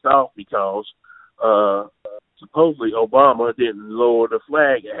was pissed off because supposedly Obama didn't lower the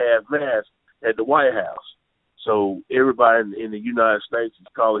flag at half-mast at the White House. So everybody in the United States is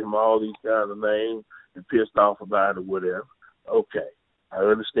calling him all these kinds of names and pissed off about it or whatever. Okay, I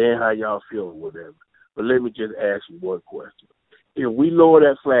understand how y'all feel or whatever. But let me just ask you one question. If we lower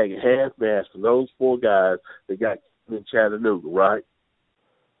that flag at half-mast for those 4 guys that got killed in Chattanooga, right?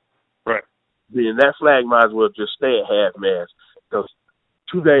 Right. Then that flag might as well just stay at half-mast, because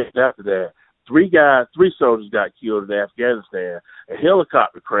 2 days after that, 3 soldiers got killed in Afghanistan. A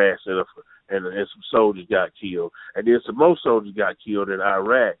helicopter crashed and some soldiers got killed. And then some more soldiers got killed in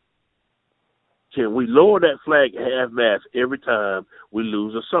Iraq. Can we lower that flag at half-mast every time we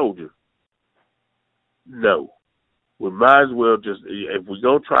lose a soldier? No. we might as well just, if we're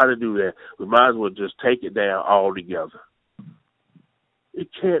going to try to do that, we might as well just take it down altogether. It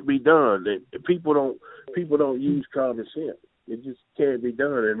can't be done. People don't use common sense. It just can't be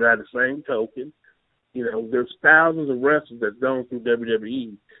done. And by the same token, there's thousands of wrestlers that's gone through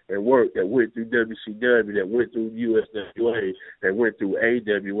WWE and worked, that went through WCW, that went through USWA, that went through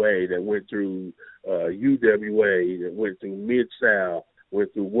AWA, that went through UWA, that went through Mid-South,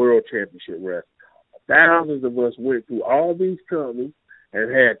 went through World Championship Wrestling. Thousands of us went through all these companies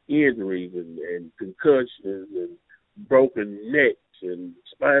and had injuries and concussions and broken necks and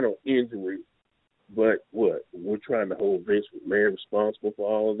spinal injuries. But what? We're trying to hold Vince McMahon responsible for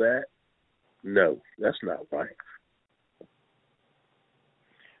all of that? No, that's not right.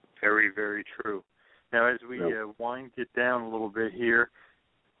 Very, very true. Now, as we wind it down a little bit here,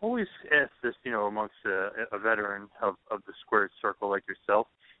 always ask this, amongst a veteran of the squared circle like yourself,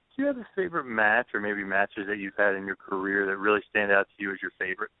 do you have a favorite match or maybe matches that you've had in your career that really stand out to you as your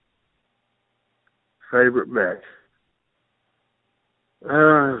favorite? Favorite match?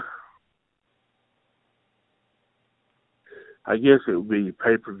 I guess it would be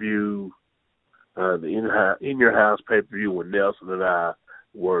pay-per-view, the In-Your-House pay-per-view when Nelson and I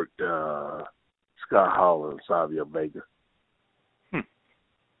worked Scott Hall and Savio Vega.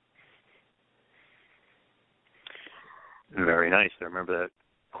 Very nice. I remember that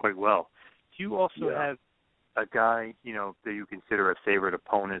quite well. Do you also have a guy, that you consider a favorite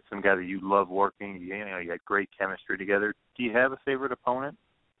opponent, some guy that you love working, you had great chemistry together? Do you have a favorite opponent?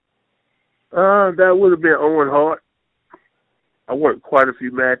 That would have been Owen Hart. I worked quite a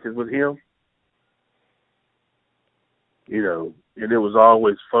few matches with him. And it was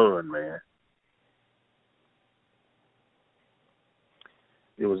always fun, man.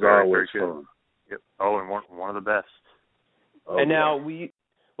 It was always fun. Yep. Oh, and one of the best. Oh, and now we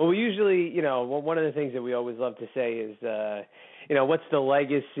usually, one of the things that we always love to say is, what's the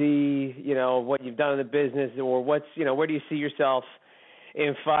legacy, what you've done in the business, or what's, where do you see yourself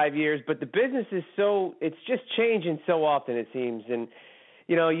in 5 years? But the business is it's just changing so often, it seems. And,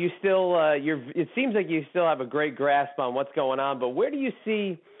 you still, it seems like you still have a great grasp on what's going on. But where do you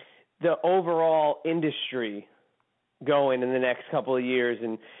see the overall industry going in the next couple of years?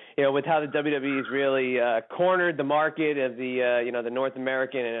 And, with how the WWE's really cornered the market of the, the North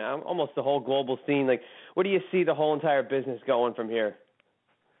American and almost the whole global scene, like, where do you see the whole entire business going from here?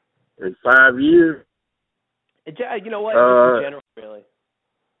 In 5 years? You know what? In general, really.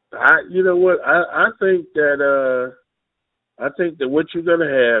 I think that what you're gonna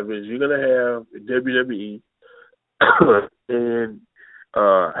have is you're gonna have WWE, and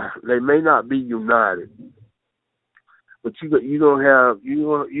they may not be united, but you're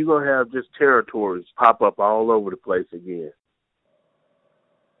gonna have just territories pop up all over the place again.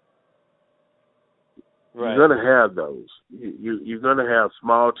 Right. You're gonna have those. You're gonna have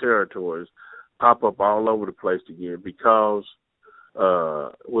small territories pop up all over the place again because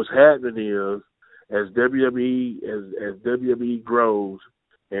what's happening is as WWE grows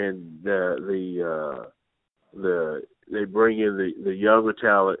and they bring in the younger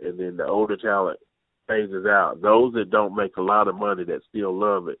talent and then the older talent phases out. Those that don't make a lot of money that still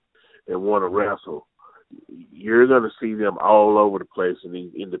love it and want to wrestle, you're going to see them all over the place in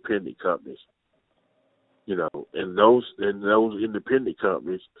these independent companies. And those independent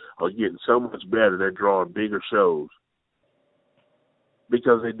companies are getting so much better. They're drawing bigger shows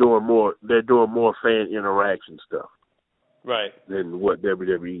because they're doing more fan interaction stuff, right? Than what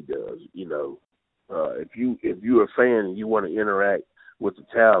WWE does. If you're a fan and you want to interact with the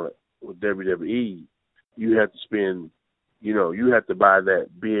talent with WWE, you have to spend, you have to buy that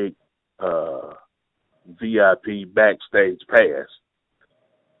big VIP backstage pass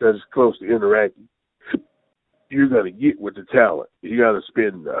that's close to interacting. You're going to get with the talent. You got to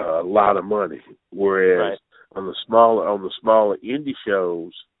spend a lot of money. Whereas on the smaller indie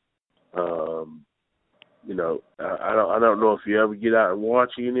shows, I don't know if you ever get out and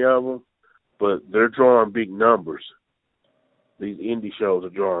watch any of them, but they're drawing big numbers. These indie shows are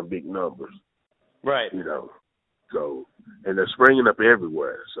drawing big numbers. Right. So, and they're springing up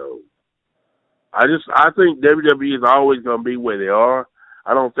everywhere. So I think WWE is always going to be where they are.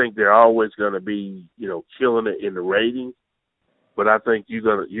 I don't think they're always going to be, killing it in the ratings, but I think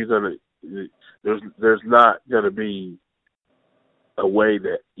there's not going to be a way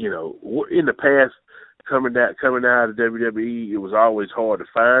that, in the past, coming out of WWE, it was always hard to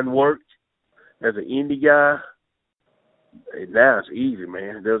find work as an indie guy. And now it's easy,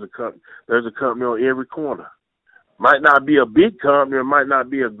 man. There's a company on every corner. Might not be a big company, it might not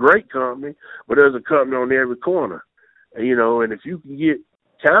be a great company, but there's a company on every corner. And, and if you can get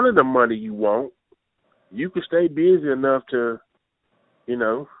kind of the money you want, you can stay busy enough to,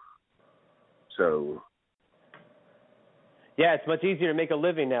 so. Yeah, it's much easier to make a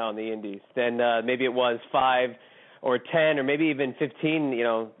living now in the Indies than maybe it was 5 or 10 or maybe even 15,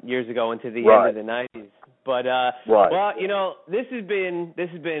 years ago into the end of the 90s. But well, this has been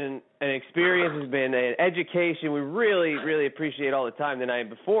an experience, has been an education. We really, really appreciate all the time tonight.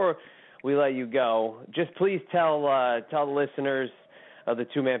 Before we let you go, just please tell the listeners of the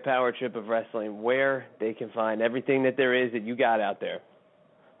Two-Man Power Trip of Wrestling where they can find everything that there is that you got out there.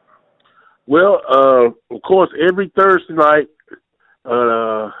 Well, of course, every Thursday night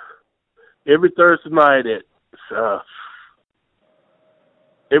at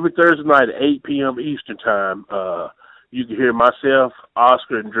 8 p.m. Eastern Time, you can hear myself,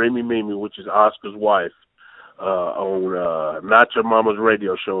 Oscar, and Dreamy Mimi, which is Oscar's wife, on Not Your Mama's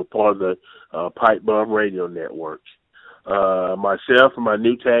Radio Show, part of the Pipe Bomb Radio Network. Myself and my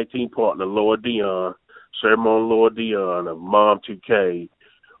new tag team partner, Lord Dion, Ceremony Lord Dion of Mom 2K,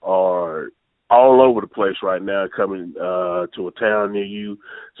 are all over the place right now, coming to a town near you.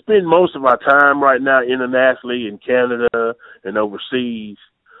 Spend most of our time right now internationally in Canada and overseas.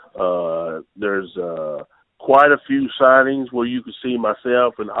 There's quite a few signings where you can see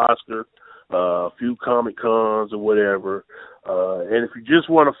myself and Oscar, a few Comic Cons or whatever. And if you just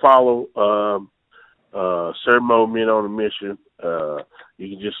want to follow Sermo Men on a Mission, you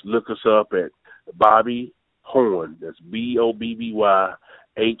can just look us up at Bobby Horn. That's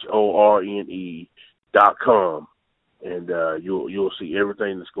BobbyHorne.com, and you'll see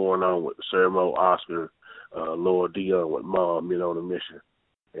everything that's going on with the Sermo, Oscar, Lord Dion with Mom Men on a Mission,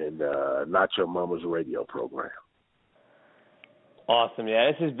 and Not Your Mama's radio program. Awesome,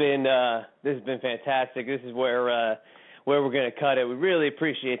 yeah. This has been fantastic. This is where we're going to cut it. We really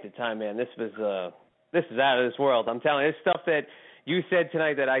appreciate the time, man. This is out of this world. I'm telling you, it's stuff that you said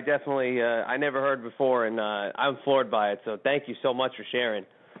tonight that I definitely I never heard before, and I'm floored by it. So thank you so much for sharing.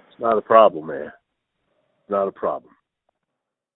 It's not a problem, man. Not a problem.